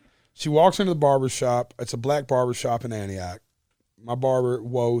classic. She walks into the barber shop. It's a black barber shop in Antioch. My barber,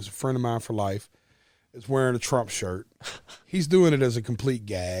 Woe's a friend of mine for life, is wearing a Trump shirt. He's doing it as a complete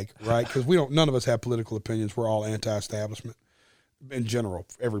gag, right? Because none of us have political opinions. We're all anti-establishment. In general,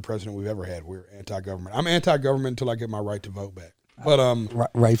 every president we've ever had, we're anti-government. I'm anti-government until I get my right to vote back. But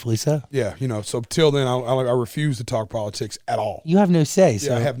Rightfully so. yeah, so till then, I refuse to talk politics at all. You have no say.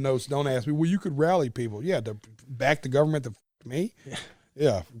 So Yeah, I have notes. Don't ask me. Well, you could rally people. Yeah, to back the government to me.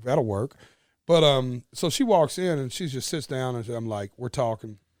 Yeah, that'll work. But so she walks in and she just sits down and I'm like, we're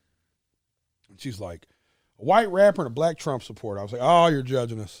talking. And she's like, a white rapper and a black Trump supporter. I was like, oh, you're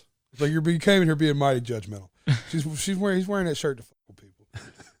judging us. It's like you came in here being mighty judgmental. He's wearing that shirt to fuck with people.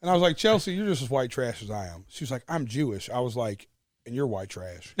 And I was like, Chelsea, you're just as white trash as I am. She was like, I'm Jewish. I was like, and you're white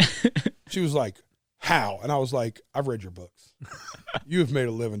trash. She was like, how? And I was like, I've read your books. You have made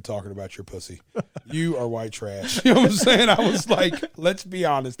a living talking about your pussy. You are white trash. You know what I'm saying? I was like, let's be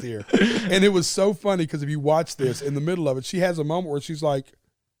honest here. And it was so funny because if you watch this, in the middle of it, she has a moment where she's like,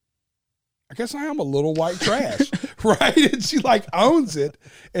 I guess I am a little white trash, right? And she like owns it.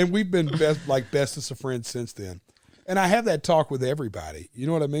 And we've been bestest of friends since then. And I have that talk with everybody. You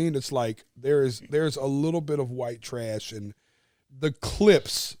know what I mean? It's like there's a little bit of white trash, and the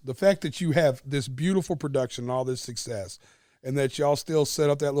clips, the fact that you have this beautiful production and all this success, and that y'all still set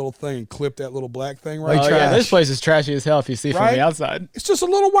up that little thing and clip that little black thing Oh, right. yeah, this place is trashy as hell if you see from Right? the outside. It's just a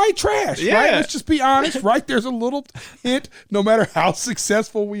little white trash, Yeah. right? Let's just be honest, right? There's a little hint, no matter how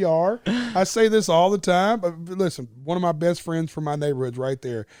successful we are. I say this all the time, but listen, one of my best friends from my neighborhood's right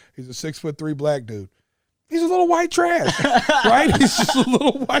there. He's a 6'3" black dude. He's a little white trash, right? He's just a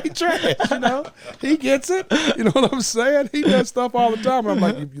little white trash, you know? He gets it. You know what I'm saying? He does stuff all the time. And I'm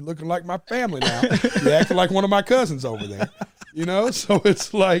like, you're looking like my family now. You're acting like one of my cousins over there, you know? So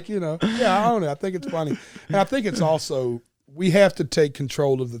it's like, you know, yeah, I own it. I think it's funny. And I think it's also, we have to take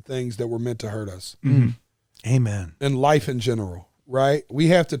control of the things that were meant to hurt us. Amen. And life in general, right? We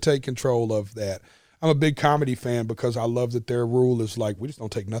have to take control of that. I'm a big comedy fan because I love that their rule is like, we just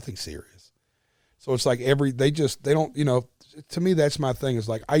don't take nothing serious. So it's like they don't, you know, to me, that's my thing. Is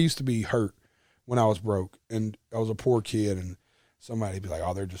like, I used to be hurt when I was broke and I was a poor kid and somebody'd be like,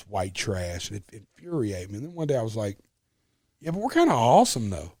 oh, they're just white trash. And it infuriated me. And then one day I was like, yeah, but we're kind of awesome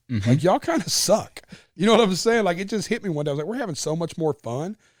though. Like y'all kind of suck. You know what I'm saying? Like it just hit me one day. I was like, we're having so much more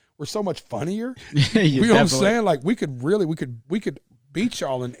fun. We're so much funnier. You know what I'm saying? Like we could beat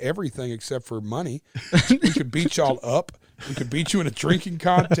y'all in everything except for money. We could beat y'all up. We could beat you in a drinking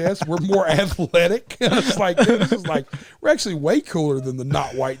contest. We're more athletic. It's like, dude, this is like, we're actually way cooler than the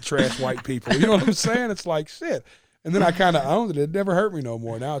not white trash white people. You know what I'm saying? It's like, shit. And then I kind of owned it. It never hurt me no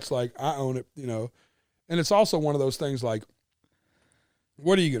more. Now it's like, I own it, you know. And it's also one of those things like,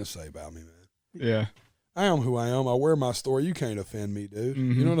 what are you going to say about me, man? Yeah. I am who I am. I wear my story. You can't offend me, dude.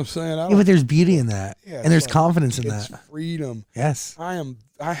 You know what I'm saying? Yeah, but there's beauty in that. Yeah, and there's it's like- confidence in it's that. freedom. Yes.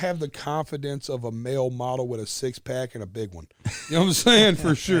 I have the confidence of a male model with a 6-pack and a big one. You know what I'm saying?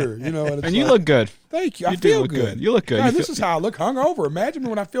 For sure. You know, And you look good. Thank you. I You do feel look good. You look good. God, You this feel- is how I look hungover. Imagine me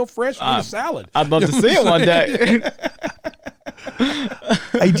when I feel fresh with a salad. I'd love to see it one day.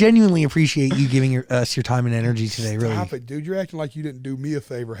 I genuinely appreciate you giving us your time and energy today. Really. Stop it, dude. You're acting like you didn't do me a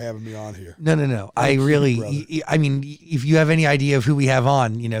favor having me on here. No. I really, I mean, if you have any idea of who we have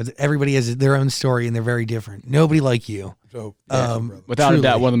on, you know, everybody has their own story and they're very different. Nobody like you. So, brother. Without Truly. a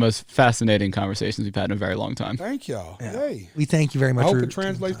doubt, one of the most fascinating conversations we've had in a very long time. Thank y'all. Hey. We thank you very I much. hope for it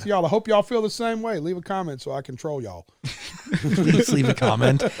translates to y'all. I hope y'all feel the same way. Leave a comment so I control y'all. Please leave a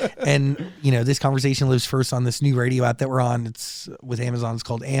comment. And, you know, this conversation lives first on this new radio app that we're on. It's with Amazon. It's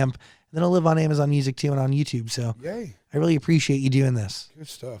called AMP. And then it'll live on Amazon Music too and on YouTube. So Yay. I really appreciate you doing this. Good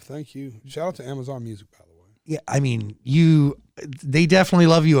stuff. Thank you. Shout out to Amazon Music, by the way. Yeah, I mean, they definitely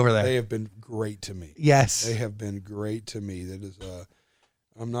love you over there. They have been great to me. Yes. They have been great to me. That is,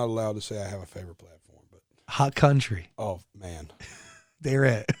 I'm not allowed to say I have a favorite platform, but Hot Country. oh man, They're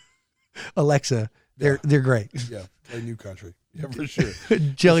it. Alexa, they're great. yeah, play New Country, yeah, for sure.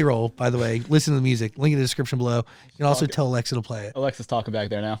 Jelly Roll, by the way. Listen to the music. Link in the description below. You can also tell Alexa to play it. Alexa's talking back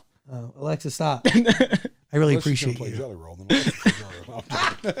there now. Alexa, stop. I really Unless she's gonna appreciate play you. Jelly Roll, then I'll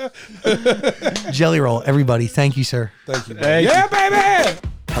play Jelly Roll. Jelly Roll, everybody. Thank you, sir. Thank you. Thank Yeah, baby.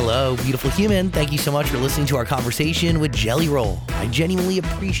 Hello, beautiful human. Thank you so much for listening to our conversation with Jelly Roll. I genuinely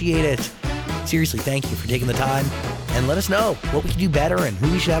appreciate it. Seriously, thank you for taking the time and let us know what we can do better and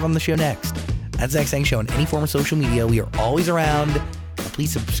who we should have on the show next. At Zach Sang Show on any form of social media, we are always around.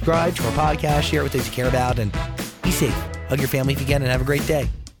 Please subscribe to our podcast, share it with those you care about, and be safe. Hug your family if you can, and have a great day.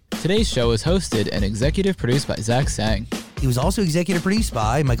 Today's show is hosted and executive produced by Zach Sang. He was also executive produced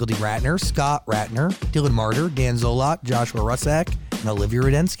by Michael D. Ratner, Scott Ratner, Dylan Martyr, Dan Zolot, Joshua Rusak, and Olivia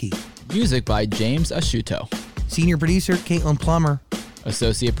Rudensky. Music by James Asciuto. Senior producer, Caitlin Plummer.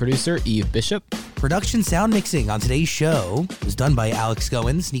 Associate producer, Eve Bishop. Production sound mixing on today's show was done by Alex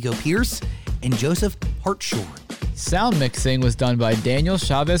Goins, Nico Pierce, and Joseph Hartshorn. Sound mixing was done by Daniel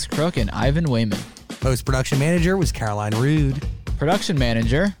Chavez Crook and Ivan Wayman. Post-production manager was Caroline Rude. Production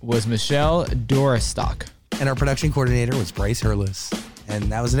manager was Michelle Doristock. And our production coordinator was Bryce Hurlis. And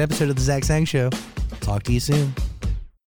that was an episode of The Zach Sang Show. Talk to you soon.